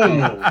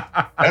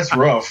 that's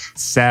rough.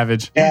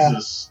 savage.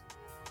 Jesus.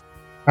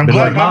 I'm Been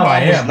glad like, my Mom, mom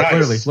I was am. nice.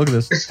 Clearly, look at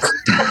this.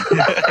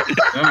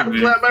 I'm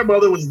glad my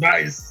mother was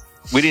nice.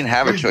 We didn't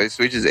have a choice.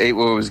 We just ate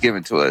what was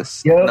given to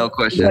us. Yep. No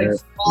question. Like,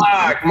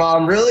 fuck,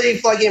 Mom, really?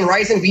 Fucking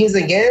rice and beans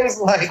again? It's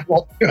like,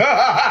 well,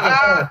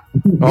 Oh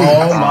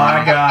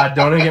my God!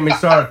 Don't even get me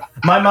started.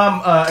 My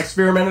mom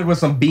experimented with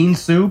some bean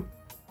soup.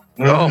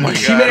 Oh my god!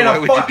 She made Why a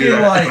would you do fucking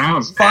that? like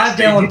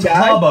 5-gallon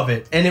tub of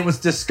it, and it was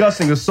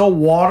disgusting. It was so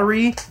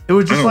watery. It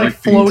was I just don't like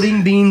like beans.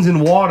 floating beans in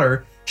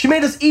water. She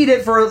made us eat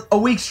it for a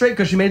week straight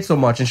because she made so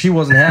much, and she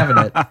wasn't having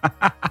it.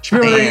 She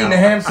was eating the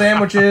ham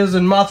sandwiches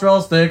and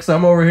mozzarella sticks.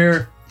 I'm over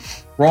here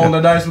rolling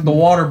the dice with the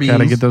water beans.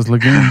 Gotta get those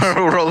legumes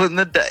Rolling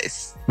the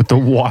dice. with the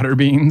water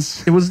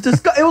beans. It was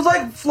It was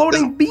like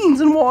floating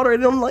beans in water. I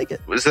don't like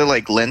it. Was it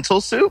like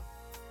lentil soup?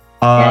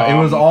 It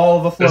was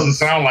all the Doesn't floats.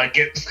 sound like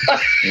it.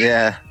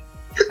 Yeah.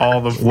 All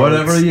the floats.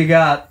 Whatever you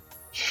got.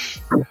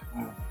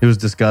 It was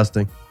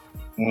disgusting.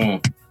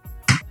 Mm.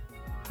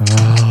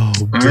 Oh,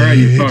 All right,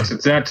 you fucks.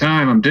 It's that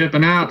time. I'm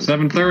dipping out.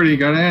 7:30.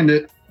 Gotta end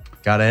it.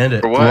 Gotta end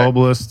it. For what?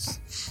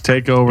 Globalists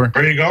take over.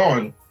 Where are you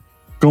going?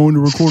 Going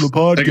to record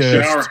a Take a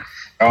podcast. shower.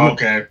 Oh,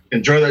 okay.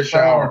 Enjoy that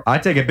shower. I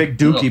take a big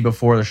dookie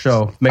before the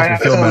show. Makes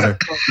me feel better.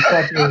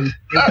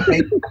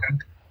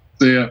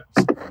 See ya.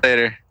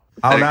 Later.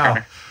 How Later, now?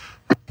 Connor.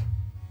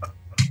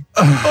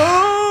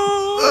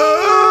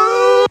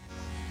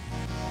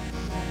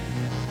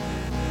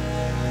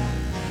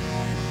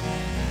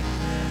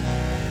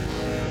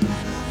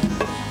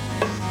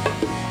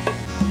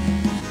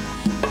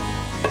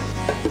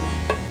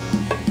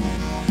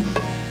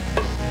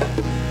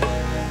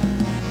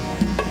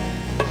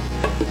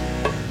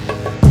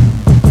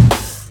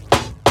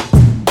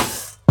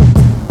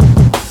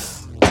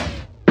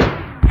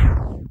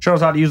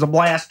 Shows how to use a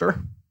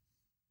blaster.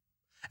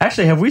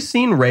 Actually, have we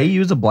seen Ray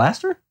use a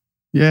blaster?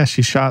 Yeah,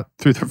 she shot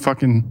through the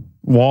fucking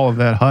wall of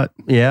that hut.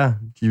 Yeah.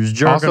 She was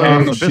jerking off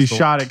Also, the she pistol.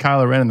 shot at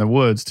Kylo Ren in the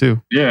woods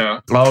too. Yeah.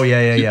 Oh,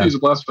 yeah. She uses a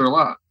blaster a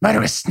lot.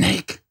 Murderous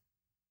snake.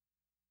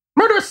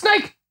 Murderous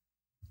snake!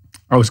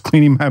 I was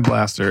cleaning my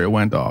blaster. It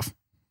went off.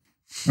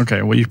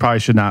 Okay, well, you probably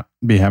should not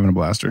be having a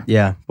blaster.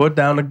 Yeah. Put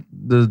down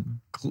the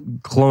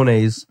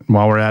clones.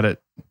 While we're at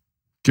it,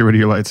 get rid of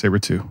your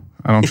lightsaber too.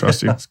 I don't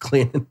trust you. That's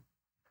cleaning.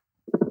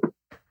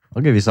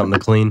 I'll give you something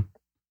to clean.